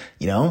 but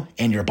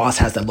and your boss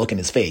has that look in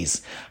his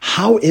face.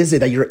 How is it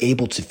that you're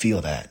able to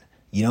feel that?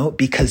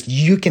 Because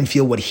you can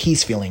feel what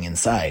he's feeling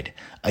inside.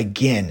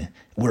 Again,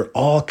 we're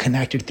all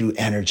connected through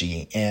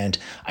energy. And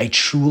I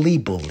truly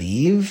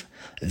believe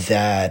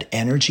that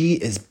energy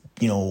is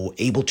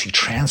able to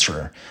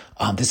transfer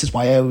This is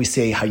why I always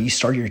say how you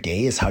start your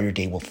day is how your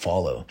day will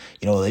follow.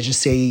 Let's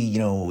just say,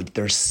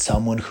 there's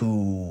someone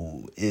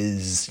who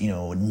is,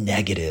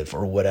 negative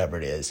or whatever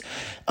it is.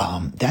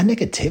 That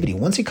negativity,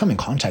 once you come in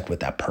contact with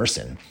that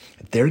person,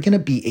 they're going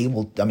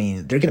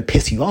to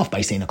piss you off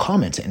by saying a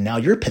comment, and now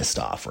you're pissed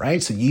off,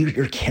 right? So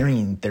you're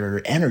carrying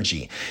their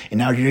energy, and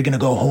now you're going to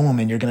go home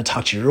and you're going to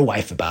talk to your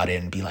wife about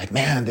it and be like,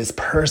 man, this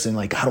person,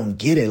 like, I don't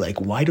get it.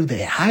 Like, why do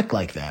they act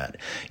like that?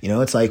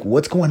 It's like,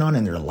 what's going on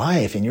in their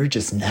life? And you're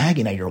just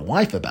nagging at your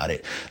wife about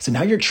it. So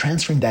now you're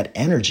transferring that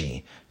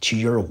energy to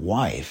your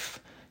wife.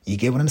 You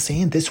get what I'm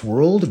saying? This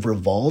world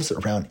revolves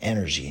around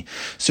energy.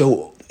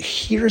 So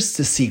here's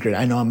the secret.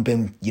 I know I've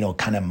been,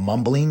 kind of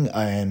mumbling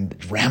and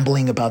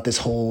rambling about this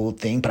whole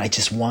thing, but I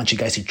just want you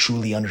guys to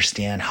truly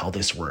understand how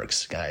this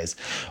works, guys.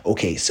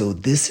 Okay, so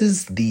this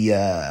is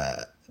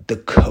the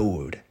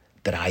code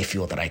that I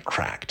feel that I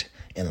cracked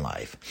in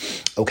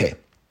life. Okay,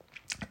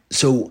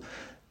 so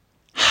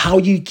how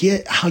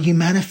you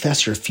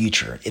manifest your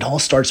future, it all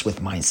starts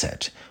with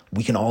mindset.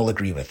 We can all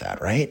agree with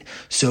that, right?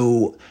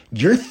 So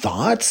your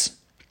thoughts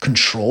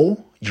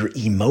control your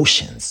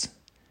emotions.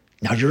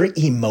 Now, your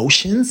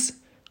emotions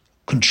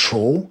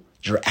control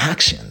your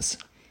actions.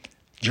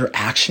 Your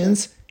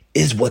actions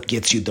is what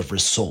gets you the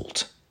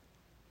result.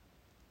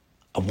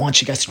 I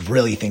want you guys to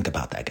really think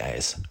about that,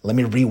 guys. Let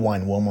me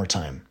rewind one more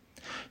time.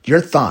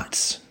 Your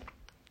thoughts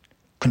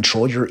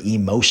control your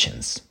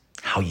emotions,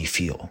 how you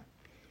feel.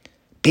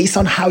 Based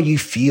on how you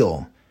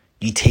feel,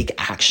 you take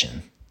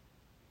action.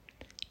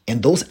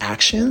 And those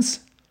actions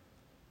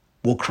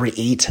will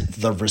create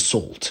the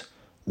result,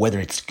 whether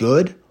it's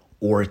good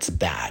or it's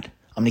bad.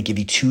 I'm going to give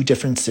you two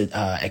different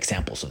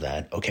examples of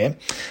that, okay?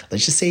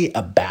 Let's just say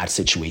a bad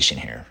situation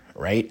here,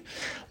 right?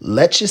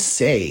 Let's just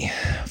say,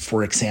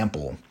 for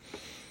example,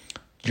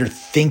 you're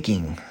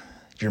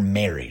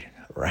married,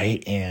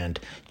 right? And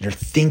you're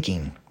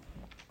thinking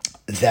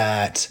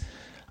that,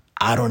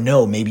 I don't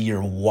know, maybe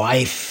your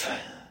wife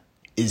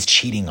is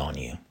cheating on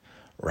you,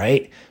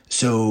 right?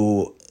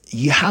 So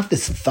you have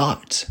this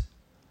thought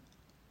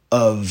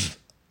of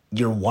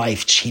your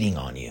wife cheating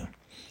on you.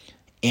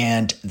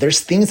 And there's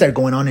things that are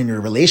going on in your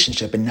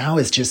relationship, and now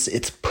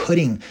it's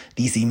putting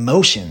these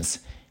emotions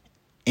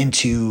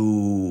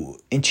into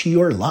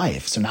your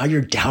life. So now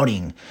you're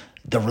doubting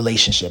the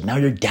relationship. Now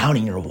you're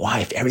doubting your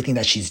wife, everything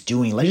that she's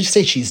doing. Let's just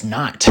say she's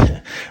not,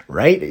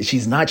 right?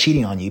 She's not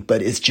cheating on you,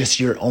 but it's just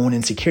your own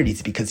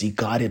insecurities because you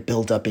got it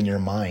built up in your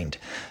mind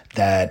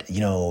that,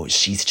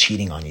 she's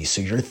cheating on you.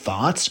 So your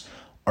thoughts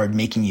are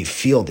making you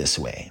feel this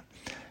way.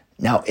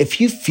 Now,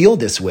 if you feel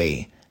this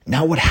way,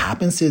 now what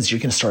happens is you're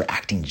going to start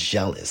acting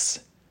jealous,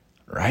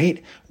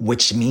 right?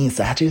 Which means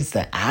that is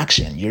the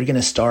action. You're going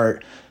to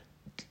start,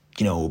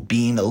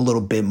 being a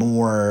little bit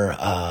more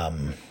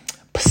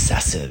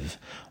possessive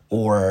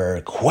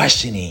or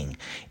questioning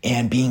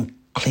and being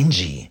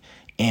clingy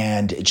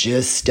and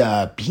just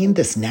being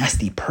this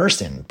nasty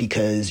person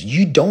because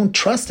you don't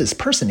trust this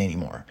person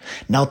anymore.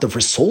 Now, the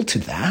result to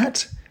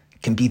that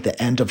can be the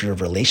end of your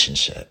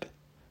relationship.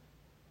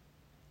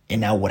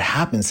 And now what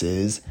happens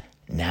is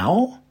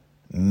now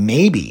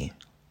maybe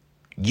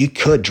you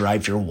could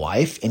drive your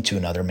wife into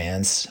another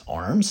man's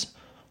arms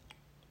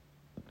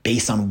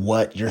based on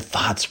what your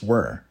thoughts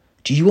were.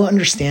 Do you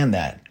understand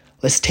that?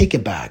 Let's take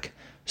it back.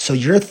 So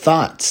your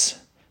thoughts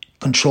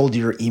controlled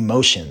your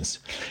emotions.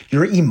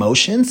 Your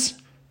emotions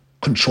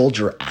controlled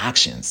your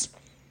actions.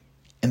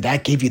 And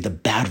that gave you the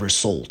bad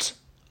result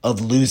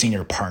of losing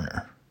your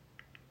partner.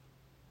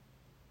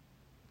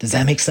 Does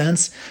that make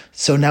sense?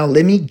 So now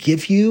let me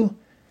give you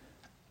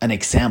an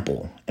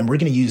example, and we're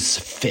going to use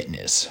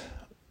fitness.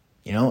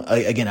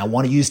 Again, I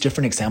want to use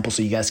different examples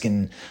so you guys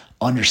can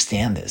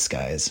understand this,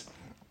 guys.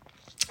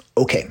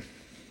 Okay.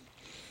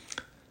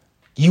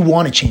 You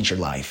want to change your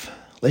life.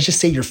 Let's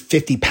just say you're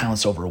 50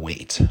 pounds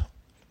overweight,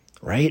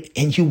 right?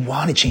 And you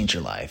want to change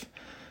your life.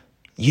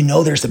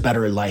 There's a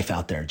better life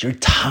out there. You're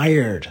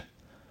tired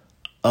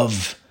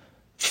of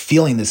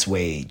feeling this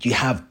way. You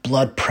have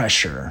blood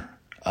pressure,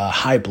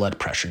 high blood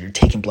pressure. You're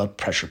taking blood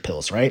pressure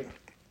pills, right?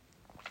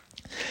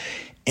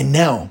 And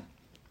now,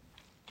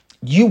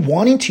 you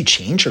wanting to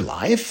change your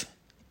life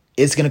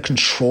is going to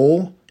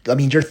control,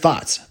 your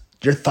thoughts.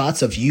 Your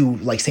thoughts of you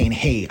like saying,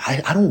 hey,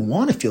 I don't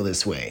want to feel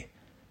this way.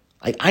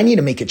 Like, I need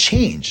to make a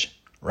change,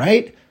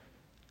 right?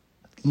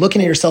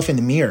 Looking at yourself in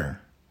the mirror,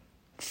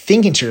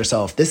 thinking to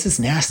yourself, this is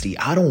nasty.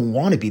 I don't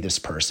want to be this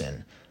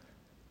person.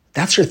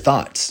 That's your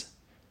thoughts.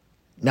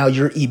 Now,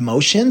 your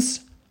emotions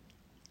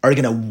are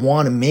going to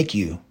want to make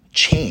you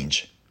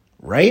change,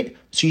 right?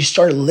 So you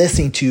start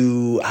listening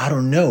to, I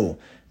don't know,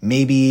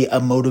 maybe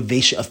a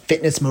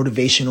fitness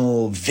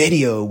motivational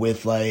video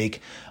with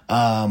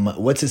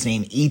what's his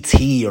name?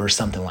 E.T. or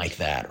something like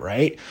that,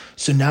 right?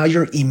 So now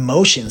your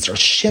emotions are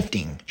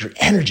shifting, your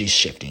energy's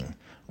shifting,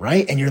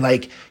 right? And you're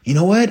like, you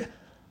know what?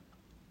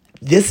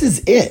 This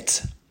is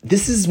it.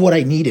 This is what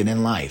I needed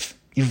in life.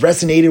 You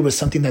resonated with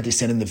something that they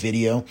said in the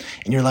video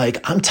and you're like,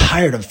 I'm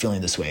tired of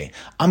feeling this way.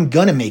 I'm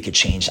going to make a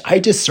change. I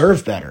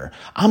deserve better.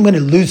 I'm going to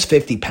lose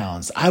 50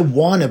 pounds. I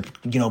want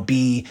to,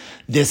 be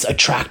this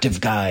attractive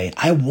guy.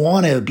 I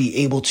want to be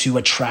able to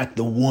attract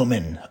the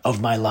woman of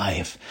my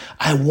life.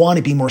 I want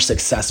to be more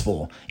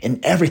successful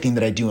in everything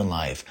that I do in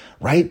life,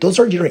 right? Those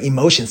are your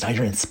emotions. Now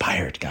you're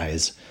inspired,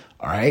 guys.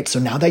 All right. So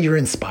now that you're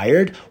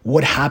inspired,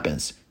 what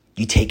happens?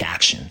 You take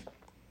action.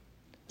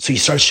 So you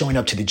start showing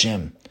up to the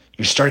gym.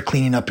 You start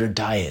cleaning up your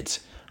diet,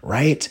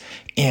 right?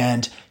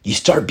 And you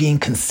start being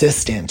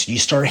consistent. You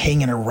start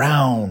hanging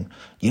around,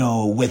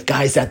 with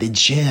guys at the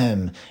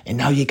gym. And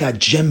now you got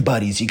gym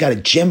buddies. You got a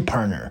gym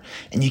partner.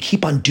 And you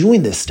keep on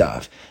doing this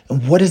stuff.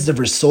 And what is the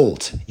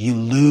result? You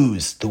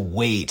lose the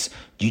weight.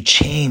 You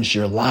change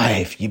your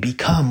life. You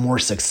become more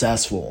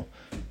successful.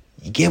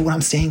 You get what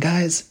I'm saying,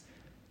 guys?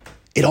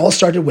 It all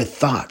started with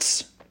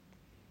thoughts.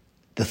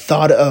 The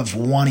thought of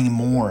wanting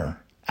more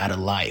out of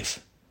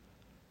life.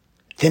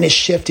 Then it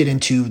shifted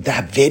into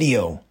that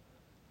video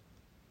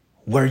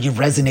where you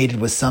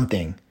resonated with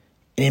something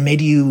and it made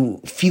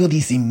you feel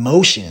these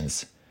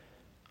emotions,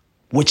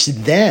 which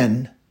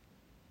then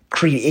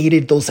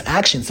created those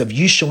actions of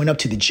you showing up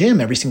to the gym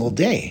every single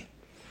day.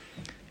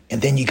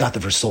 And then you got the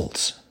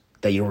results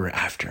that you were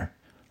after,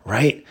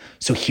 right?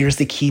 So here's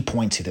the key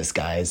point to this,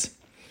 guys.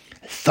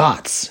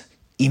 Thoughts,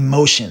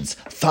 emotions.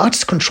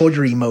 Thoughts control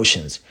your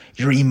emotions.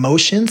 Your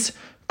emotions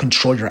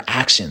control your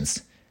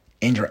actions.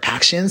 And your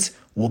actions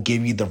will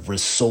give you the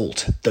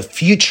result, the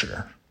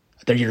future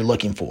that you're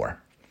looking for.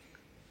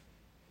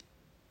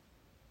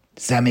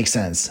 Does that make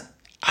sense?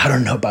 I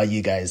don't know about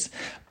you guys,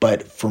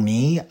 but for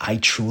me, I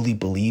truly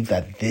believe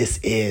that this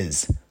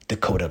is the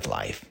code of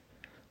life.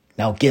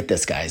 Now get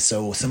this, guys.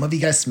 So some of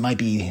you guys might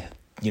be,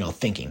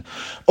 thinking,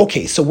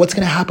 okay, so what's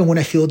going to happen when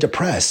I feel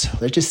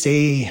depressed? Let's just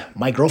say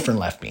my girlfriend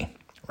left me,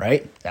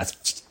 right?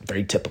 That's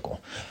very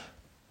typical.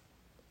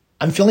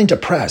 I'm feeling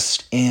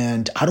depressed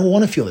and I don't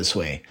want to feel this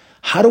way.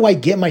 How do I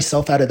get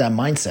myself out of that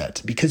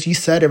mindset? Because you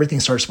said everything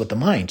starts with the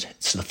mind.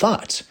 It's the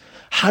thoughts.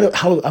 I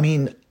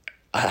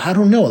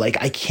don't know.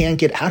 I can't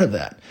get out of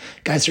that.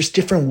 Guys, there's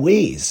different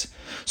ways.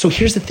 So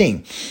here's the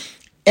thing.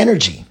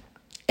 Energy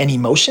and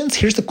emotions.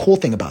 Here's the cool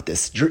thing about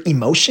this. Your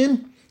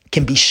emotion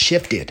can be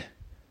shifted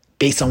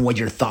based on what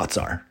your thoughts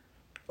are.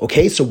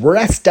 Okay, so we're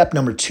at step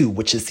number 2,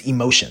 which is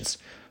emotions.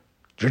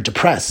 You're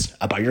depressed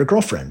about your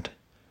girlfriend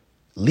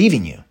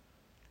leaving you,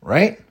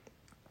 right?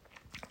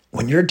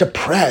 When you're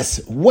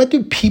depressed, what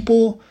do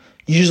people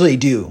usually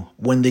do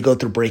when they go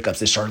through breakups?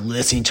 They start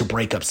listening to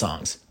breakup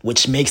songs,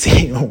 which makes it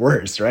even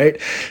worse, right?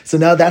 So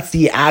now that's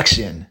the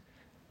action.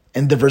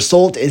 And the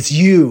result is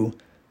you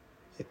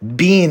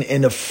being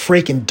in a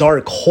freaking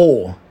dark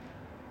hole,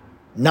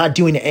 not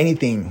doing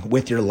anything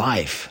with your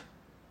life.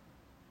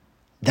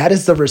 That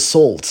is the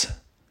result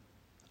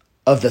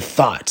of the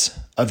thought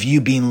of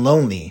you being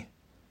lonely,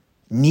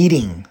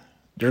 needing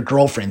your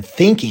girlfriend,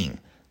 thinking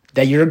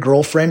that your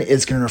girlfriend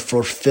is going to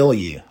fulfill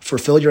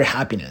your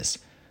happiness,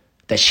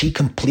 that she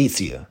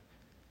completes you.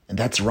 And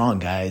that's wrong,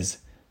 guys,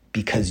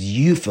 because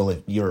you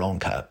fill your own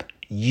cup.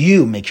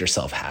 You make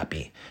yourself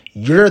happy.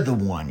 You're the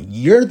one.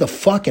 You're the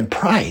fucking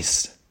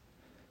prize.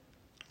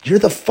 You're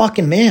the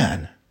fucking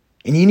man.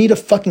 And you need to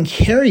fucking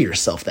carry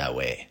yourself that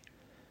way.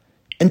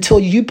 Until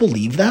you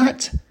believe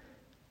that,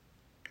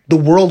 the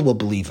world will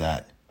believe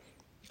that.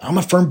 I'm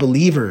a firm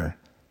believer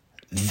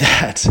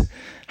that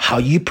how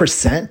you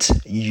present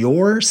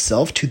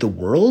yourself to the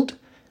world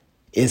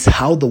is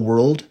how the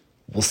world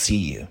will see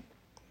you.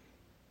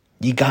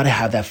 You got to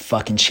have that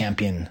fucking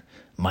champion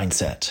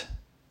mindset.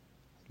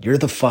 You're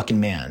the fucking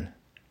man.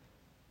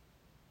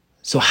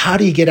 So how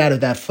do you get out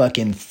of that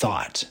fucking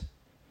thought?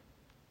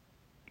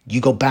 You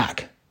go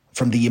back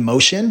from the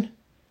emotion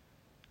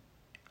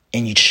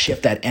and you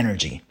shift that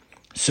energy.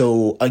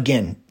 So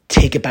again,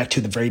 take it back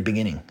to the very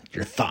beginning.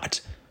 Your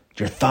thought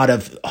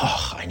of,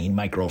 I need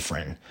my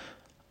girlfriend.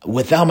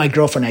 Without my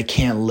girlfriend, I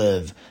can't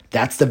live.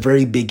 That's the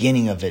very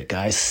beginning of it,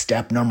 guys.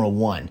 Step number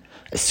 1.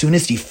 As soon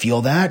as you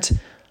feel that,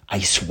 I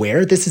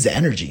swear this is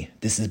energy.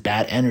 This is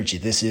bad energy.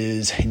 This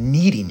is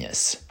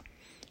neediness.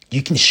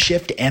 You can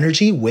shift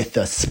energy with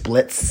a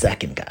split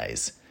second,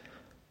 guys.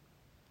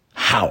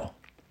 How?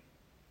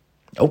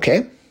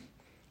 Okay.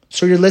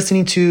 So you're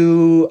listening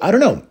to,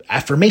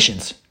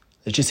 affirmations.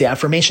 Let's just say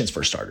affirmations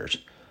for starters.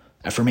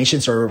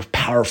 Affirmations are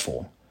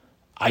powerful.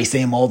 I say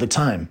them all the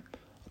time.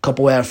 A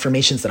couple of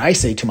affirmations that I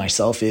say to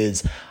myself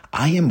is,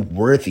 I am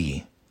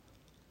worthy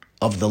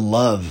of the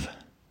love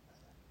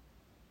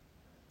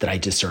that I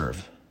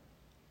deserve.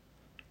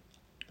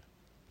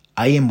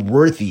 I am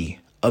worthy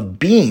of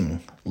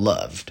being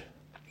loved.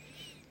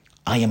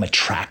 I am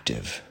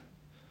attractive.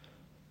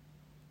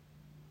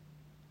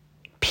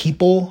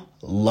 People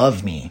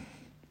love me.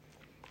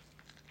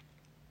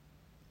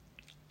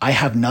 I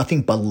have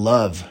nothing but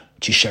love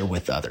to share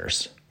with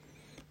others.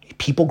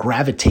 People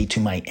gravitate to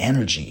my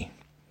energy.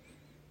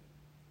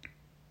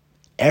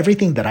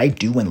 Everything that I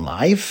do in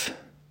life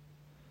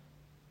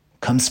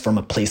comes from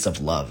a place of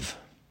love.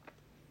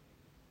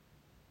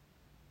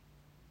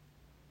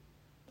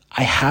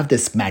 I have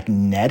this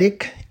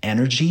magnetic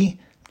energy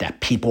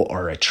that people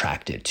are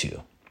attracted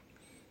to.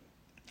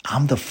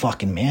 I'm the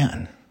fucking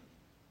man.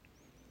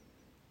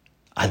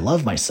 I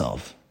love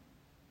myself.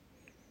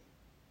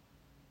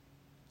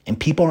 And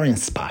people are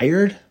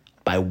inspired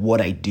by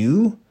what I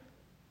do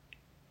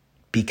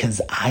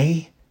because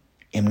I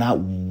am not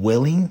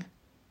willing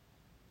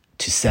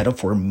to settle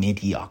for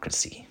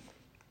mediocrity.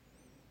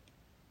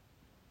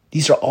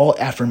 These are all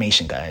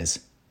affirmation, guys,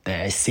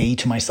 that I say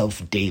to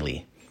myself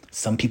daily.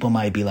 Some people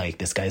might be like,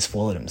 this guy's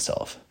full of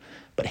himself.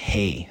 But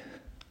hey,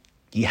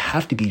 you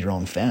have to be your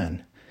own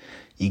fan.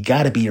 You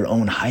gotta be your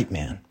own hype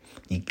man.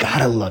 You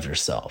gotta love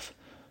yourself.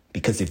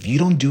 Because if you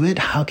don't do it,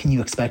 how can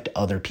you expect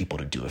other people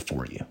to do it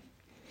for you?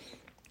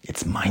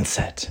 It's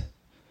mindset.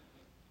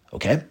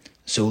 Okay?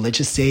 So let's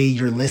just say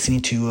you're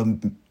listening to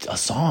a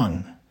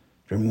song.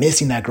 You're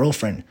missing that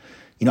girlfriend.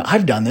 You know,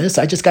 I've done this.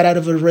 I just got out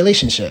of a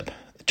relationship.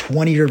 A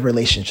 20-year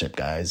relationship,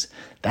 guys.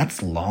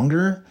 That's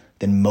longer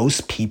than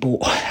most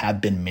people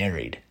have been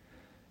married.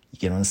 You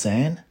get what I'm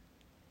saying?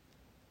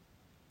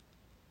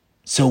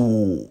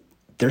 So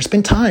there's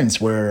been times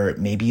where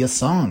maybe a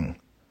song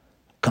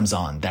comes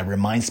on that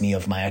reminds me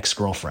of my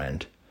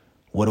ex-girlfriend.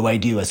 What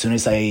do? As soon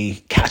as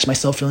I catch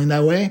myself feeling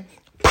that way,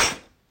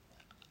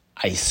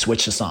 I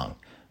switch the song.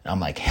 And I'm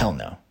like, hell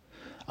no.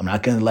 I'm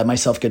not going to let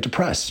myself get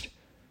depressed.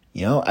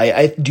 You know,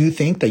 I do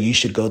think that you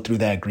should go through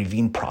that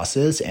grieving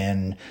process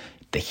and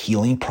the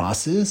healing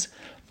process.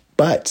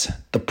 But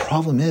the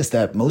problem is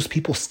that most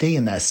people stay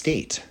in that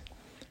state,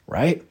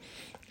 right?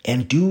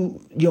 And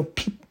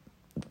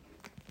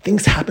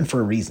things happen for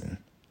a reason.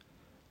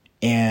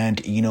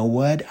 And you know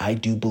what? I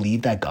do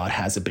believe that God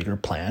has a bigger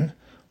plan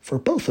for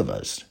both of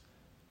us.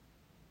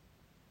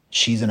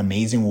 She's an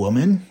amazing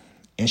woman,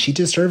 and she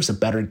deserves a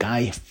better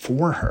guy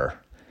for her.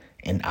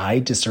 And I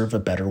deserve a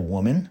better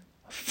woman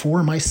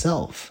for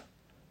myself.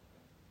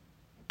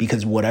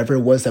 Because whatever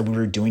it was that we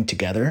were doing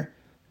together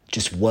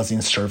just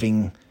wasn't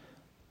serving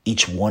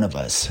each one of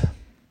us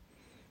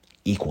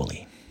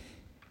equally.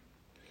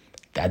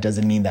 That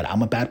doesn't mean that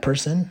I'm a bad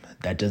person.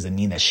 That doesn't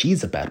mean that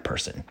she's a bad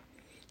person.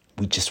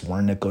 We just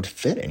weren't a good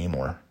fit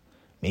anymore.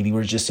 Maybe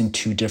we're just in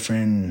two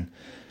different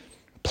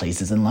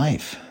places in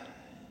life.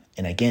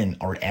 And again,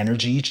 our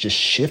energy just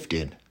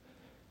shifted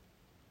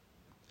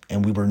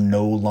and we were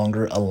no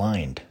longer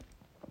aligned.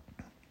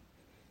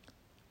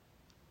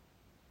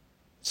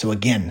 So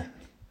again,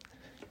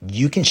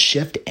 you can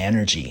shift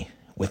energy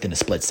within a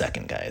split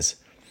second, guys.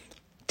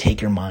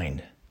 Take your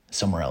mind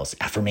somewhere else.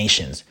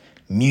 Affirmations,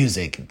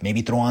 music,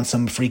 maybe throw on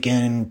some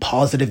freaking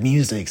positive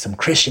music, some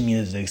Christian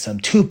music, some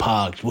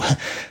Tupac,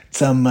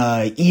 some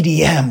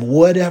EDM,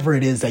 whatever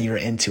it is that you're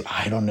into.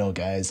 I don't know,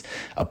 guys.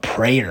 A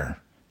prayer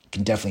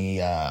can definitely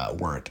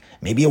work.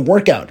 Maybe a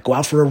workout. Go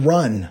out for a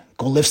run.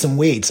 Go lift some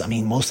weights. I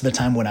mean, most of the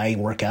time when I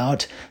work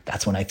out,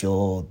 that's when I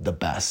feel the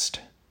best.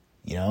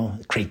 You know,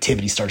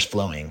 creativity starts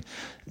flowing.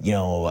 You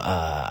know,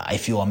 I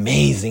feel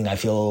amazing. I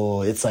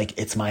feel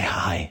it's my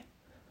high.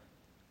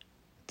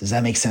 Does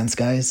that make sense,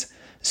 guys?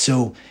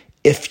 So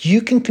if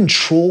you can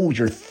control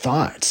your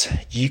thoughts,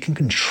 you can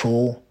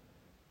control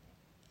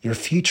your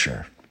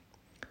future.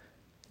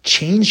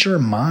 Change your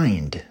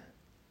mind,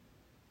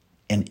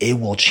 and it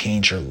will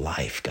change your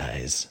life,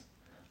 guys.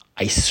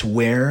 I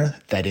swear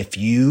that if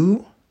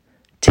you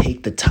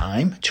take the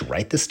time to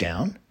write this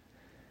down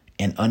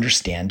and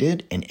understand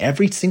it, and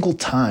every single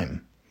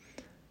time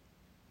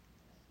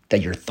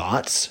that your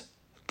thoughts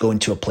go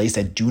into a place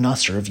that do not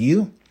serve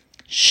you,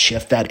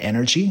 shift that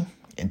energy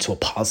into a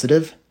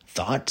positive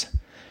thought,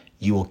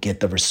 you will get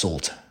the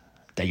result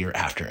that you're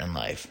after in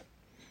life.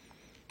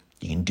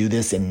 You can do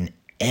this in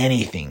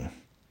anything.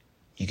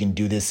 You can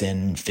do this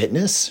in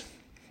fitness.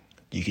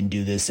 You can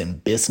do this in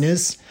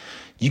business.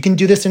 You can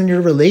do this in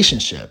your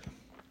relationship.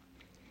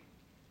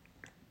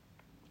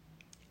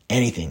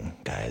 Anything,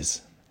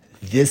 guys.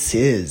 This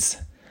is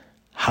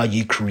how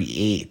you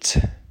create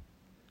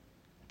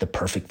the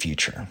perfect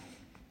future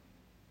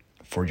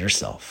for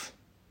yourself.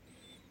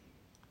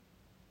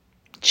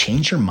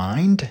 Change your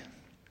mind,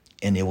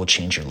 and it will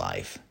change your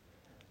life.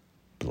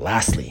 But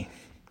lastly,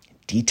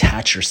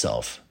 detach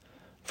yourself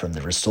from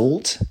the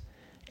result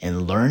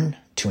and learn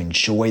to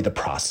enjoy the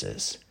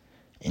process.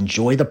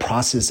 Enjoy the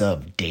process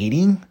of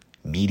dating,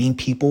 meeting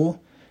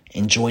people.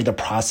 Enjoy the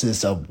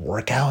process of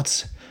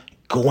workouts,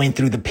 going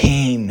through the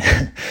pain,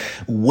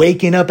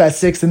 waking up at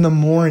 6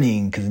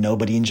 a.m, because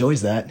nobody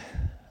enjoys that.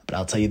 But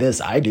I'll tell you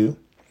this, I do.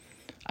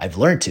 I've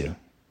learned to,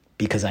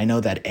 because I know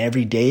that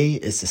every day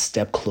is a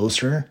step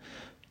closer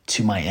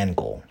to my end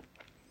goal.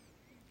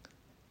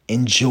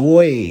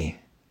 Enjoy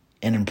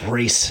and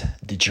embrace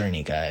the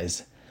journey,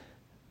 guys.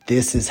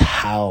 This is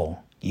how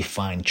you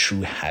find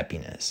true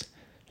happiness.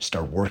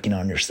 Start working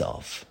on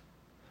yourself.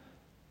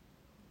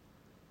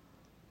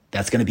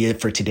 That's going to be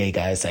it for today,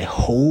 guys. I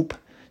hope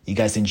you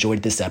guys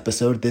enjoyed this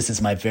episode. This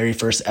is my very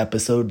first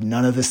episode.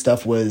 None of this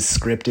stuff was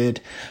scripted.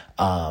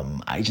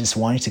 I just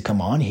wanted to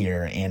come on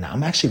here, and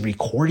I'm actually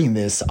recording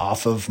this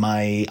off of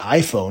my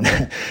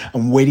iPhone.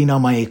 I'm waiting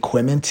on my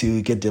equipment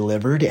to get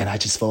delivered, and I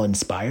just felt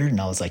inspired,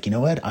 and I was like, you know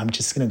what? I'm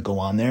just going to go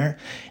on there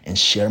and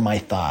share my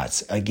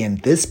thoughts.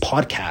 Again, this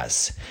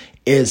podcast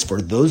is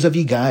for those of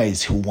you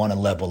guys who want to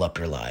level up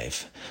your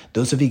life.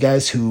 Those of you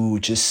guys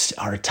who just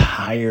are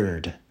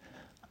tired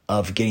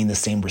of getting the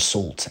same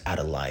result out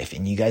of life,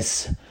 and you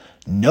guys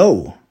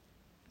know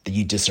that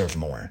you deserve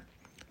more.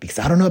 Because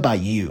I don't know about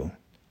you,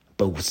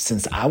 but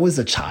since I was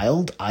a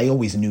child, I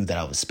always knew that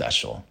I was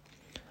special.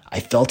 I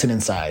felt it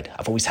inside.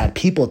 I've always had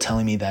people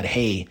telling me that,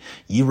 hey,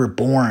 you were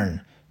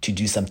born to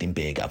do something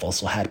big. I've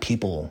also had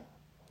people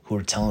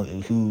who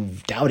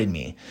doubted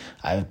me.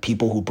 I have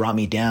people who brought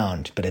me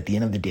down. But at the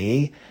end of the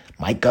day,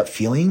 my gut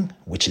feeling,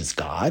 which is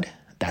God,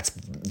 that's,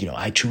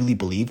 I truly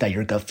believe that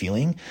your gut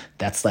feeling,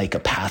 that's like a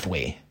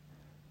pathway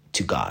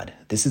to God.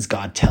 This is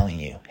God telling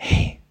you,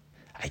 hey,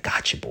 I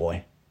got you,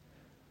 boy.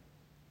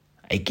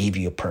 I gave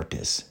you a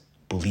purpose.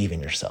 Believe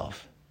in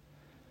yourself.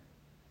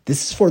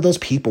 This is for those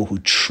people who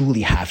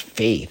truly have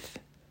faith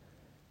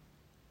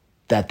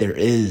that there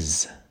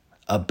is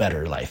a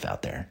better life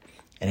out there.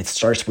 And it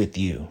starts with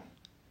you.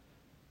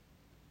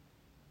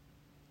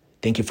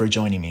 Thank you for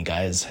joining me,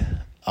 guys.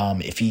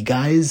 If you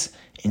guys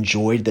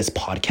enjoyed this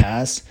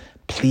podcast,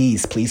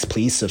 please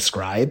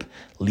subscribe.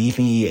 Leave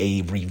me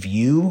a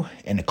review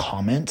and a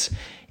comment.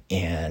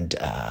 And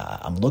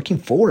I'm looking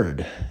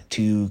forward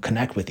to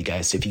connect with you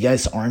guys. So if you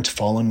guys aren't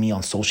following me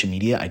on social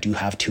media, I do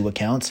have 2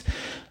 accounts,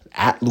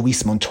 at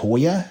Luis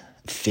Montoya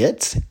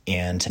Fit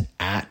and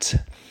at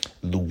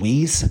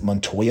Luis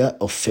Montoya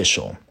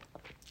Official.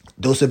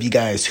 Those of you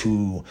guys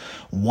who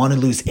want to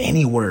lose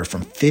anywhere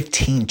from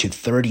 15 to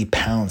 30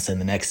 pounds in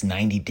the next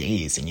 90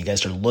 days, and you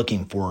guys are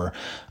looking for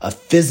a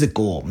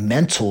physical,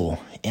 mental,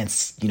 and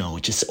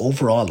just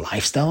overall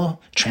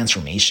lifestyle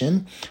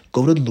transformation,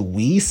 go to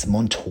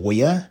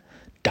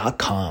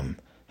luismontoya.com.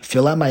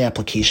 Fill out my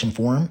application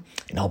form,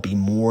 and I'll be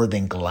more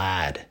than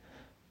glad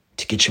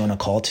to get you on a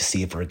call to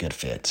see if we're a good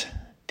fit.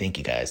 Thank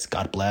you, guys.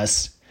 God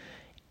bless,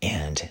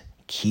 and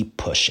keep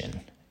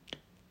pushing.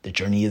 The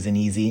journey isn't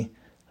easy,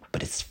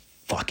 but it's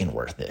fucking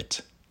worth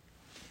it.